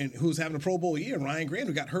back and who was having a Pro Bowl year, Ryan Grant,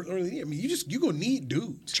 who got hurt early in the year. I mean, you're going to need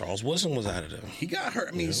dudes. Charles Woodson was out of there. He got hurt.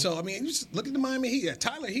 I mean, just look at the Miami Heat.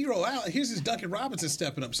 Tyler Hero out. Here's his Duncan Robinson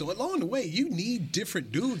stepping up. So along the way, you need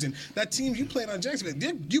different dudes. And that team you played on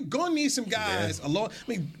Jacksonville, you're going to need some guys along.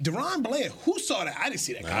 I mean, Deron Bland, who saw that? I didn't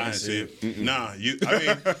see that guy. I didn't see it. No.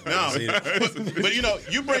 But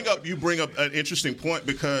you bring up an interesting point,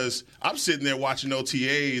 because I'm sitting there watching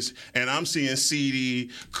OTAs and I'm seeing CD,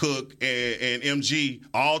 Cook, and MG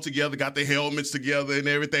all together, got their helmets together and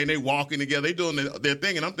everything. They walking together, they doing their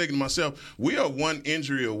thing, and I'm thinking to myself, we are one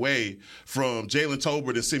injury away from Jalen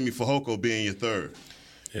Tolbert and Simi Fehoko being your third.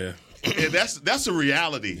 Yeah, and that's a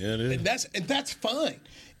reality. Yeah, it is. And that's fine.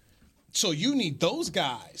 So you need those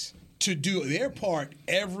guys to do their part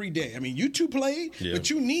every day. I mean, you two played, but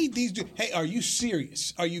you need these dudes. Hey, are you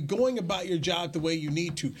serious? Are you going about your job the way you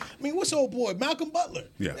need to? I mean, what's old boy, Malcolm Butler?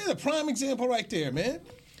 Yeah. There's a prime example right there, man.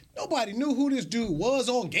 Nobody knew who this dude was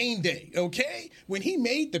on game day, okay? When he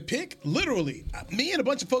made the pick, literally, me and a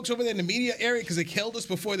bunch of folks over there in the media area, because they killed us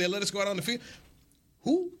before they let us go out on the field.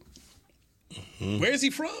 Who? Mm-hmm. Where is he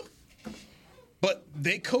from? But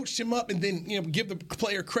they coached him up and then, give the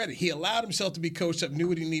player credit. He allowed himself to be coached up, knew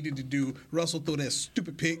what he needed to do. Russell threw that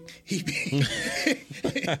stupid pick.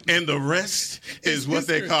 And the rest is what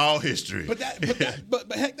they call history. But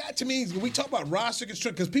heck, that to me is when we talk about roster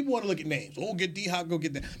construction, because people want to look at names. Oh, get D-Hop, go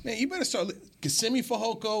get that. Man, you better start Simi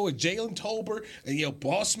Fehoko and Jalen Tolbert and,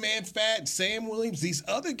 Boss Man Fat and Sam Williams. These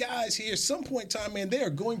other guys here, at some point in time, man, they are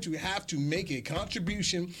going to have to make a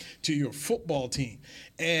contribution to your football team.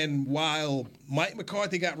 And while Mike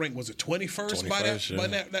McCarthy got ranked, was it 21st by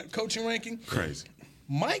that coaching ranking? Crazy.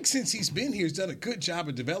 Mike, since he's been here, has done a good job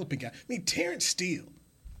of developing guys. I mean, Terrence Steele.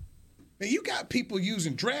 Man, you got people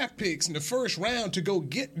using draft picks in the first round to go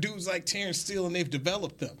get dudes like Terrence Steele, and they've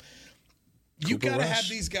developed them. You got to have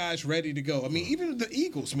these guys ready to go. I mean, even the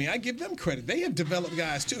Eagles, I give them credit. They have developed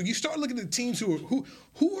guys too. You start looking at the teams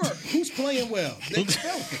who's playing well. They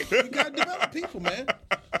develop. You got to develop people, man.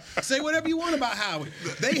 Say whatever you want about Howard.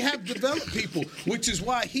 They have developed people, which is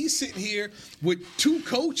why he's sitting here with 2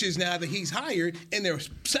 coaches now that he's hired in their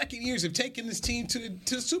second years of taking this team to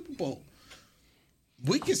the Super Bowl.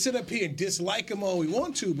 We can sit up here and dislike them all we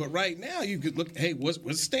want to, but right now you could look, hey, what's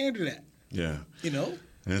the standard at? Yeah. You know?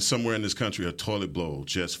 And somewhere in this country, a toilet bowl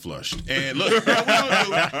just flushed. And look, what we're going to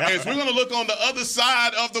do is we're going to look on the other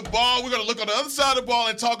side of the ball. We're going to look on the other side of the ball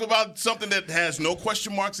and talk about something that has no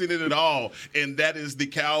question marks in it at all, and that is the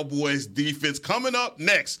Cowboys defense coming up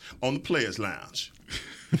next on the Players Lounge.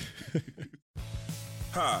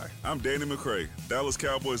 Hi, I'm Danny McCray, Dallas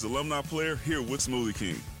Cowboys alumni player here with Smoothie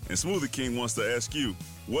King. And Smoothie King wants to ask you,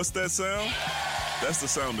 what's that sound? That's the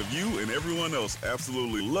sound of you and everyone else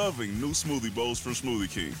absolutely loving new smoothie bowls from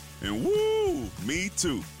Smoothie King. And woo, me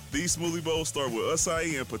too. These smoothie bowls start with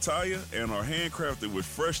acai and pitaya and are handcrafted with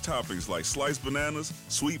fresh toppings like sliced bananas,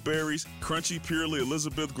 sweet berries, crunchy Purely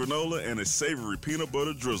Elizabeth granola, and a savory peanut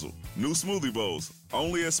butter drizzle. New smoothie bowls,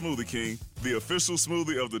 only at Smoothie King, the official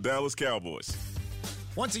smoothie of the Dallas Cowboys.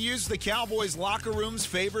 Want to use the Cowboys locker room's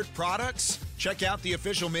favorite products? Check out the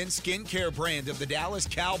official men's skincare brand of the Dallas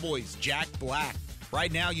Cowboys, Jack Black.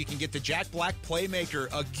 Right now, you can get the Jack Black Playmaker,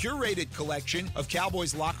 a curated collection of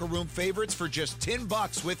Cowboys locker room favorites for just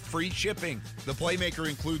 $10 with free shipping. The Playmaker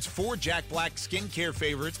includes 4 Jack Black skincare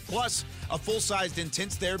favorites, plus a full-sized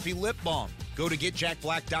Intense Therapy lip balm. Go to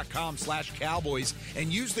getjackblack.com/Cowboys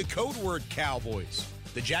and use the code word Cowboys.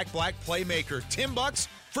 The Jack Black Playmaker, $10,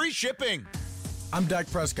 free shipping. I'm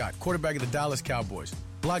Dak Prescott, quarterback of the Dallas Cowboys.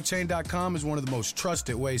 Blockchain.com is one of the most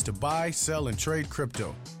trusted ways to buy, sell, and trade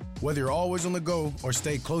crypto. Whether you're always on the go or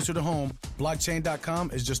stay closer to home,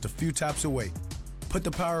 Blockchain.com is just a few taps away. Put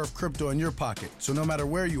the power of crypto in your pocket, so no matter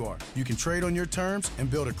where you are, you can trade on your terms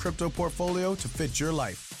and build a crypto portfolio to fit your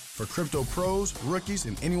life. For crypto pros, rookies,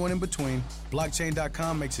 and anyone in between,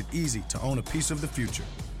 Blockchain.com makes it easy to own a piece of the future.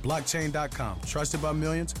 Blockchain.com, trusted by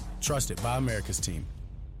millions, trusted by America's team.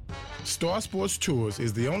 Star Sports Tours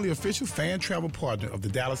is the only official fan travel partner of the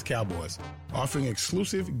Dallas Cowboys, offering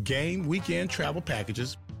exclusive game weekend travel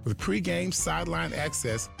packages with pre-game sideline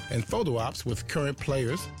access and photo ops with current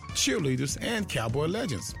players, cheerleaders, and Cowboy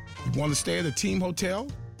legends. You want to stay at a team hotel,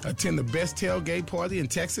 attend the best tailgate party in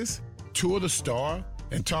Texas, tour the Star,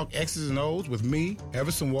 and talk X's and O's with me,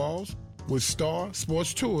 Everson Walls? With Star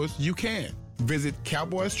Sports Tours, you can. Visit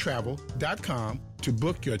cowboystravel.com to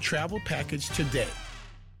book your travel package today.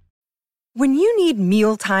 When you need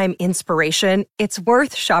mealtime inspiration, it's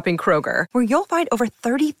worth shopping Kroger, where you'll find over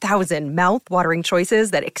 30,000 mouth-watering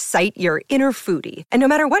choices that excite your inner foodie. And no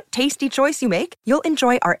matter what tasty choice you make, you'll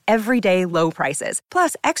enjoy our everyday low prices,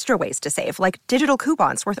 plus extra ways to save, like digital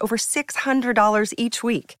coupons worth over $600 each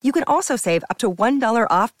week. You can also save up to $1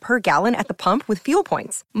 off per gallon at the pump with fuel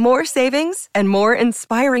points. More savings and more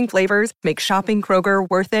inspiring flavors make shopping Kroger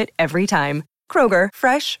worth it every time. Kroger,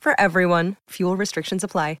 fresh for everyone. Fuel restrictions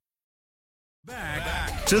apply.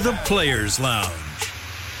 Back to the Players Lounge.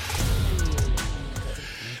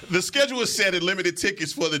 The schedule is set and limited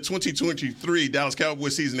tickets for the 2023 Dallas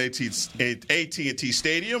Cowboys season at AT&T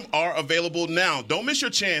Stadium are available now. Don't miss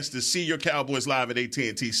your chance to see your Cowboys live at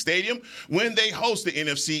AT&T Stadium when they host the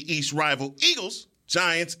NFC East rival Eagles,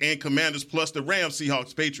 Giants, and Commanders, plus the Rams,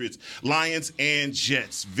 Seahawks, Patriots, Lions, and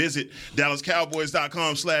Jets. Visit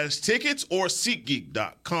DallasCowboys.com/tickets or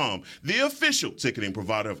SeatGeek.com, the official ticketing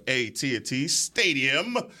provider of AT&T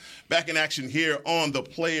Stadium. Back in action here on the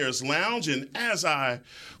Players Lounge. And as I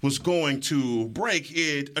was going to break,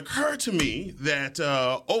 it occurred to me that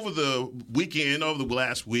over the weekend, over the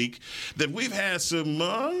last week, that we've had some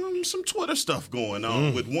Twitter stuff going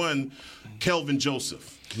on with one Kelvin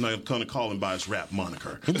Joseph. I'm not going to call him by his rap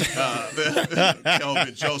moniker.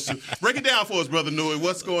 Kelvin Joseph. Break it down for us, Brother Newey.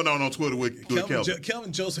 What's going on Twitter with Kelvin?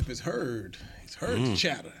 Kelvin Joseph is heard. He's heard the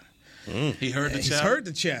chatter. He heard the chatter? He's heard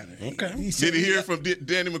the chatter. Okay. Did he hear from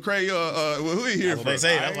Danny McCray? Who he hear from? He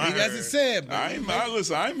hasn't said.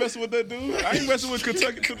 Listen, I ain't messing with that dude. I ain't messing with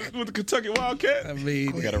Kentucky with the Kentucky Wildcat. I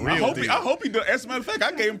mean, I hope he does. As a matter of fact,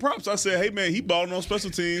 I gave him props. I said, hey man, he balling on special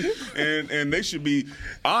teams, and they should be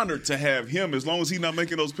honored to have him as long as he's not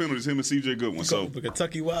making those penalties. Him and C.J. Goodwin. So the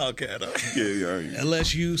Kentucky Wildcat. Yeah.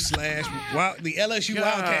 LSU the LSU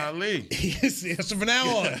Wildcat. So from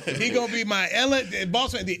now on, he gonna be my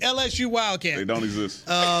the LSU Wildcat. They don't exist.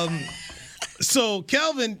 So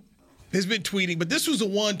Kelvin has been tweeting, but this was the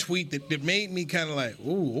one tweet that made me kind of like,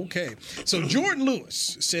 ooh, okay. So Jordan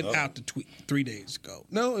Lewis sent out the tweet 3 days ago.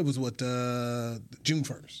 No, it was June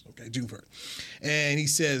 1st. Okay, June 1st. And he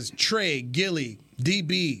says, Trey, Gilly,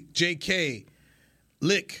 DB, JK,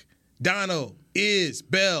 Lick, Dono, Iz,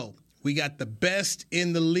 Bell, we got the best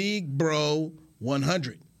in the league, bro,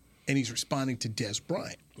 100. And he's responding to Des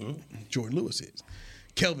Bryant. Jordan Lewis is.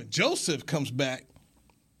 Kelvin Joseph comes back,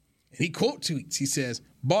 and he quote tweets. He says,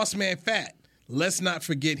 Boss Man Fat, let's not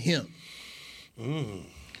forget him.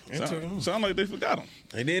 Sound like they forgot him.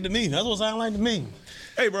 They did to me. That's what it sounded like to me.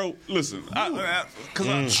 Hey, bro, listen. Drama!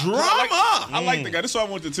 I like the guy. That's what I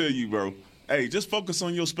want to tell you, bro. Hey, just focus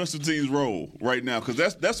on your special teams role right now, because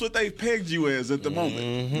that's what they've pegged you as at the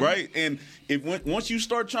moment, right? And once you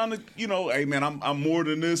start trying to, hey man, I'm more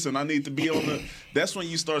than this, and I need to be on the. That's when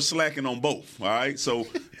you start slacking on both. All right, so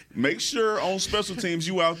make sure on special teams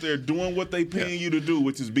you out there doing what they paying you to do,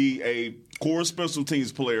 which is be a core special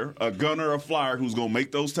teams player, a gunner, a flyer who's gonna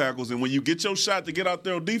make those tackles. And when you get your shot to get out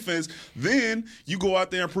there on defense, then you go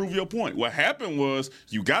out there and prove your point. What happened was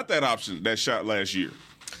you got that option, that shot last year.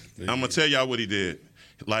 I'm gonna tell y'all what he did.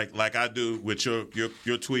 Like I do with your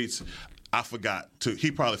tweets. I forgot to.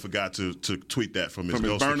 He probably forgot to tweet that from his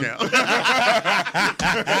ghost account.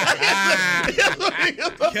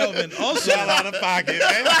 Kelvin also out of pocket,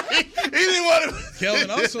 man. He didn't want to.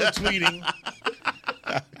 Kelvin also tweeting,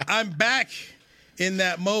 I'm back in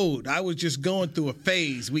that mode. I was just going through a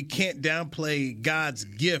phase. We can't downplay God's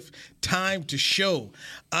gift. Time to show.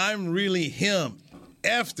 I'm really him.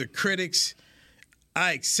 F the critics.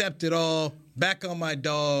 I accept it all. Back on my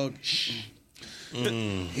dog.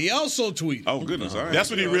 He also tweeted. Oh goodness! That's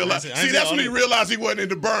when he realized. That's when he realized he wasn't in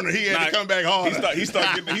the burner. He had to come back hard. He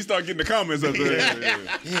started getting the comments up there.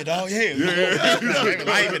 Yeah, dog. Yeah.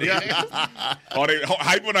 Are they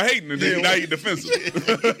hyping or hating? And then now he's defensive.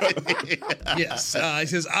 Yes. He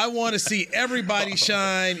says, I want to see everybody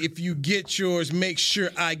shine. If you get yours, make sure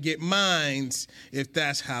I get mines. If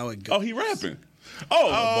that's how it goes. Oh, he rapping.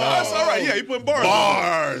 Oh, that's all right. Yeah, he put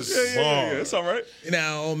bars. Yeah, it's all right.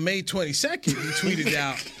 Now, on May 22nd, he tweeted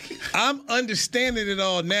out, I'm understanding it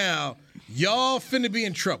all now. Y'all finna be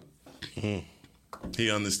in trouble.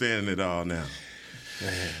 He understanding it all now.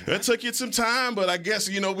 That took you some time, but I guess,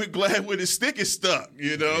 we're glad with his stick is stuck,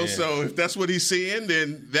 So if that's what he's seeing,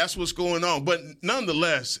 then that's what's going on. But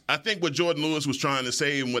nonetheless, I think what Jordan Lewis was trying to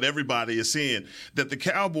say and what everybody is seeing, that the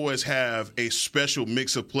Cowboys have a special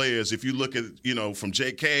mix of players. If you look at, from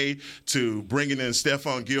J.K. to bringing in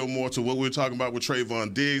Stephon Gilmore to what we were talking about with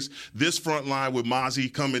Trayvon Diggs, this front line with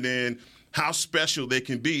Mozzie coming in, how special they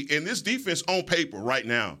can be. And this defense on paper right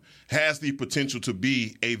now has the potential to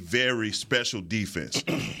be a very special defense.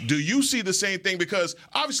 Do you see the same thing? Because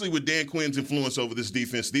obviously with Dan Quinn's influence over this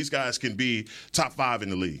defense, these guys can be top 5 in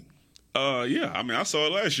the league. Yeah, I mean, I saw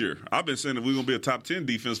it last year. I've been saying that we're going to be a top 10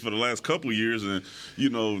 defense for the last couple of years, and,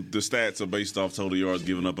 the stats are based off total yards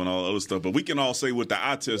given up and all other stuff. But we can all say with the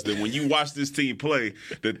eye test that when you watch this team play,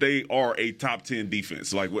 that they are a top 10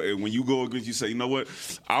 defense. Like, when you go against, you say, you know what,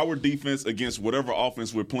 our defense against whatever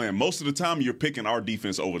offense we're playing, most of the time you're picking our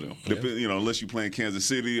defense over them. Yeah. Unless you're playing Kansas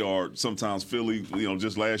City or sometimes Philly,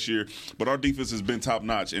 just last year. But our defense has been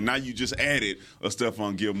top-notch. And now you just added a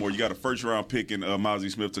Stephon Gilmore. You got a first-round pick in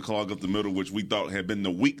Mozzie Smith to clog up the middle, which we thought had been the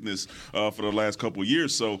weakness for the last couple of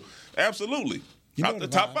years. So, absolutely. The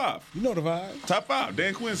top 5. You know the vibe. Top 5.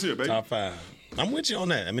 Dan Quinn's here, baby. Top 5. I'm with you on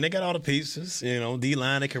that. I mean, they got all the pieces.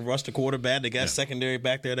 D-line, they can rush the quarterback. They got secondary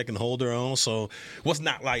back there that can hold their own. So, what's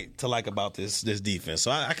not to like about this defense? So,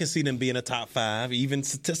 I can see them being a top 5, even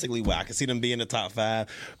statistically. I can see them being a top 5.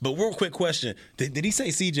 But real quick question: Did he say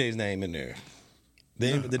CJ's name in there?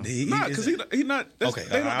 Because he's not. Okay,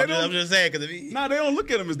 I'm just saying because they don't look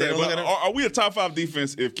at him as that. But are we a top 5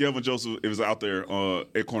 defense if Kelvin Joseph is out there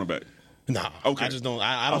at cornerback? No, okay. I just don't.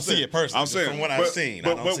 I don't see it personally. I'm saying from what I've seen.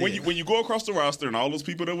 But when you go across the roster and all those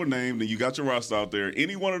people that were named, and you got your roster out there,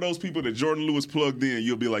 any one of those people that Jordan Lewis plugged in,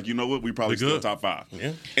 you'll be like, you know what, we probably still top 5.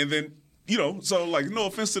 Yeah, and then. So no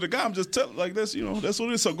offense to the guy, I'm just telling like this. That's what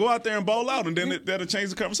it is. So go out there and ball out, and then that'll change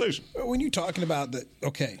the conversation. When you're talking about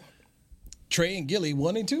Trey and Gilly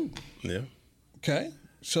 1 and 2. Yeah. Okay.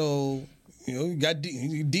 So, you got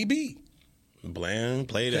DB. Bland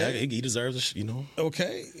played that. He deserves it,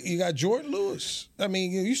 Okay. You got Jordan Lewis. I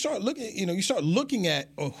mean, you start looking at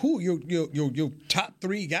who your top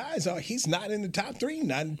 3 guys are. He's not in the top 3,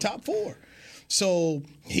 not in the top 4. So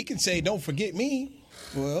he can say, don't forget me.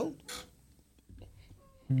 Well,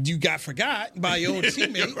 you got forgot by your own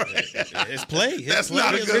teammate. It's play. That's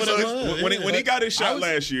not a good look. When he got his shot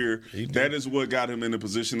last year, that is what got him in the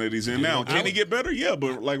position that he's in now. Can he get better? Yeah,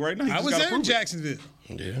 but like right now, he I just was got to there in prove it. Jacksonville.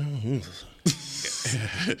 Yeah.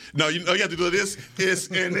 No, you have to do this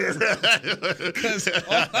and this. Because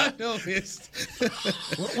all I know is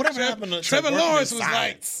Whatever happened to Trevor Lawrence was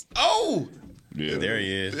like, Oh, Yeah. there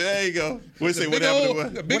he is. there you go. We'll say what big happened old,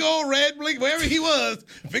 to what? big old red blink, wherever he was,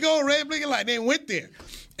 big old red blinking light. They went there.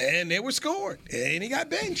 And they were scored. And he got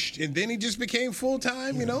benched. And then he just became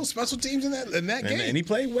full-time, special teams in that game. And he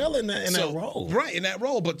played well in that role. Right, in that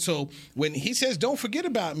role. But so when he says, don't forget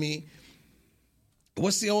about me,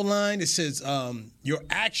 what's the old line? It says, your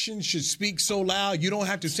actions should speak so loud you don't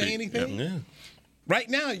have to say anything. Yeah. Right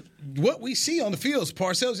now, what we see on the field is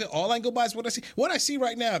Parcells. All I can go by is what I see. What I see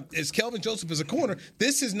right now is Kelvin Joseph as a corner.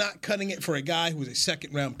 This is not cutting it for a guy who was a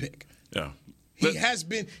second-round pick. Yeah. He has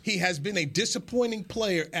been a disappointing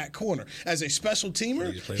player at corner. As a special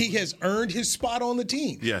teamer, he has earned his spot on the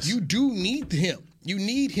team. Yes. You do need him. You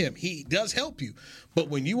need him. He does help you. But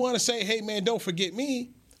when you want to say, hey, man, don't forget me,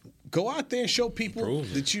 go out there and show people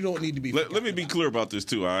that you don't need to be. Let me be clear about this,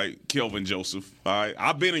 too, all right? Kelvin Joseph, all right?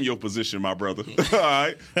 I've been in your position, my brother, all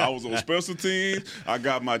right? I was on special teams. I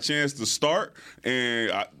got my chance to start. And,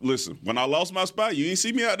 listen, when I lost my spot, you ain't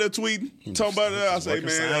see me out there tweeting, talking about that. I say,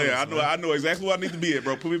 man, I know exactly where I need to be at,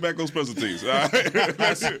 bro. Put me back on special teams, all right?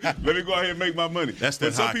 That's it. Let me go ahead and make my money. That's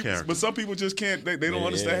the hot character. But some people just can't. They don't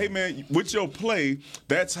understand. Hey, man, with your play,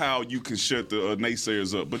 that's how you can shut the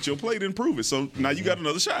naysayers up. But your play didn't prove it. So now you got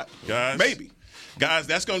another shot. Guys, Maybe. Guys,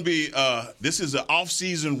 that's going to be this is an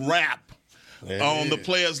off-season wrap on the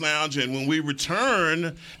Players Lounge. And when we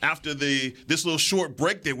return after this little short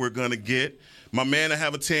break that we're going to get, my man will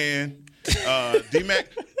have a tan. D-Mac,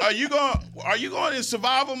 are you going in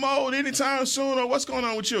survival mode anytime soon, or what's going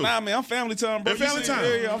on with you? Nah, man, I'm family time, bro. Family time?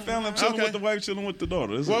 Yeah, I'm family. I'm chilling with the wife, chilling with the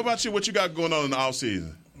daughter. What about you? What you got going on in the off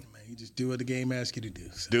season? You just do what the game asks you to do.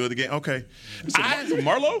 So. Do it again. Okay.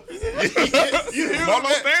 Marlo?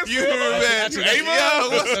 Marlo stands You hear that?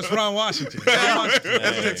 That's Ron Washington. That's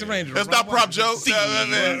Texas Rangers. That's not prop joke.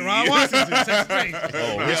 Ron Washington, Texas Rangers.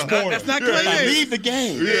 That's not Clay. Leave the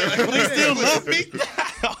game. They still love me.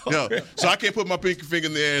 No, so I can't put my pinky finger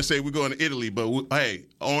in the air and say we're going to Italy, but hey,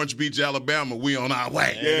 Orange Beach, Alabama, we on our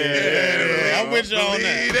way. Yeah, I'm with you on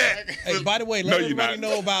that. Hey, by the way, let everybody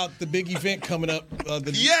know about the big event coming up.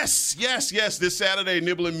 Yes. This Saturday,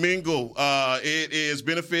 Nibble and Mingle. It is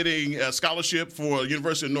benefiting a scholarship for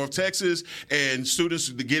University of North Texas and students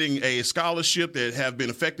getting a scholarship that have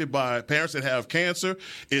been affected by parents that have cancer.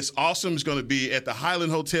 It's awesome. It's going to be at the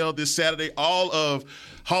Highland Hotel this Saturday. All of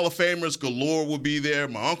Hall of Famers galore will be there.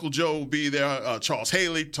 My Uncle Joe will be there. Charles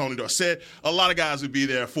Haley, Tony Dorsett. A lot of guys will be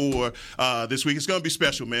there for this week. It's going to be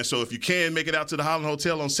special, man. So if you can make it out to the Highland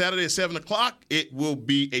Hotel on Saturday at 7 o'clock, it will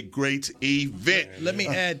be a great event. Let me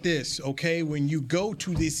add this, okay? When you go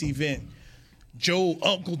to this event,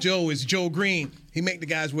 Uncle Joe is Joe Green. He make the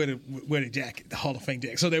guys wear the jacket, the Hall of Fame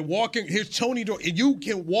jacket. So they're walking. Here's Tony Dorsett. You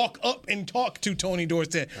can walk up and talk to Tony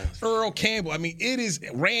Dorsett, Earl Campbell. I mean, it is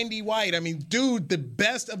Randy White. I mean, dude, the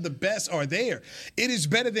best of the best are there. It is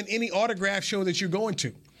better than any autograph show that you're going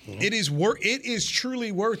to. It is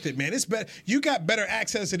truly worth it, man. It's better. You got better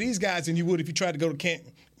access to these guys than you would if you tried to go to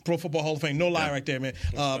Pro Football Hall of Fame. No lie right there, man.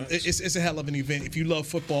 It's a hell of an event. If you love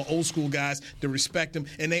football, old school guys, to respect them,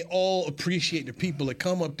 and they all appreciate the people that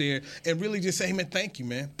come up there and really just say, hey, man, thank you,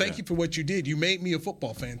 man. Thank you for what you did. You made me a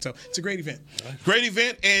football fan. So it's a great event. Great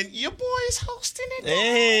event, and your boy is hosting it.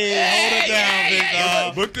 Hey, hold it down, big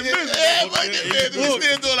dog. Booked the business. We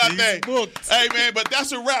still doing our thing. Hey, man, but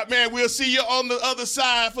that's a wrap, man. We'll see you on the other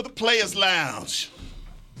side for the Players Lounge.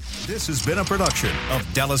 This has been a production of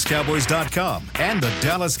DallasCowboys.com and the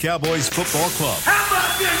Dallas Cowboys Football Club. How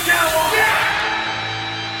about this, Cowboys? Yeah!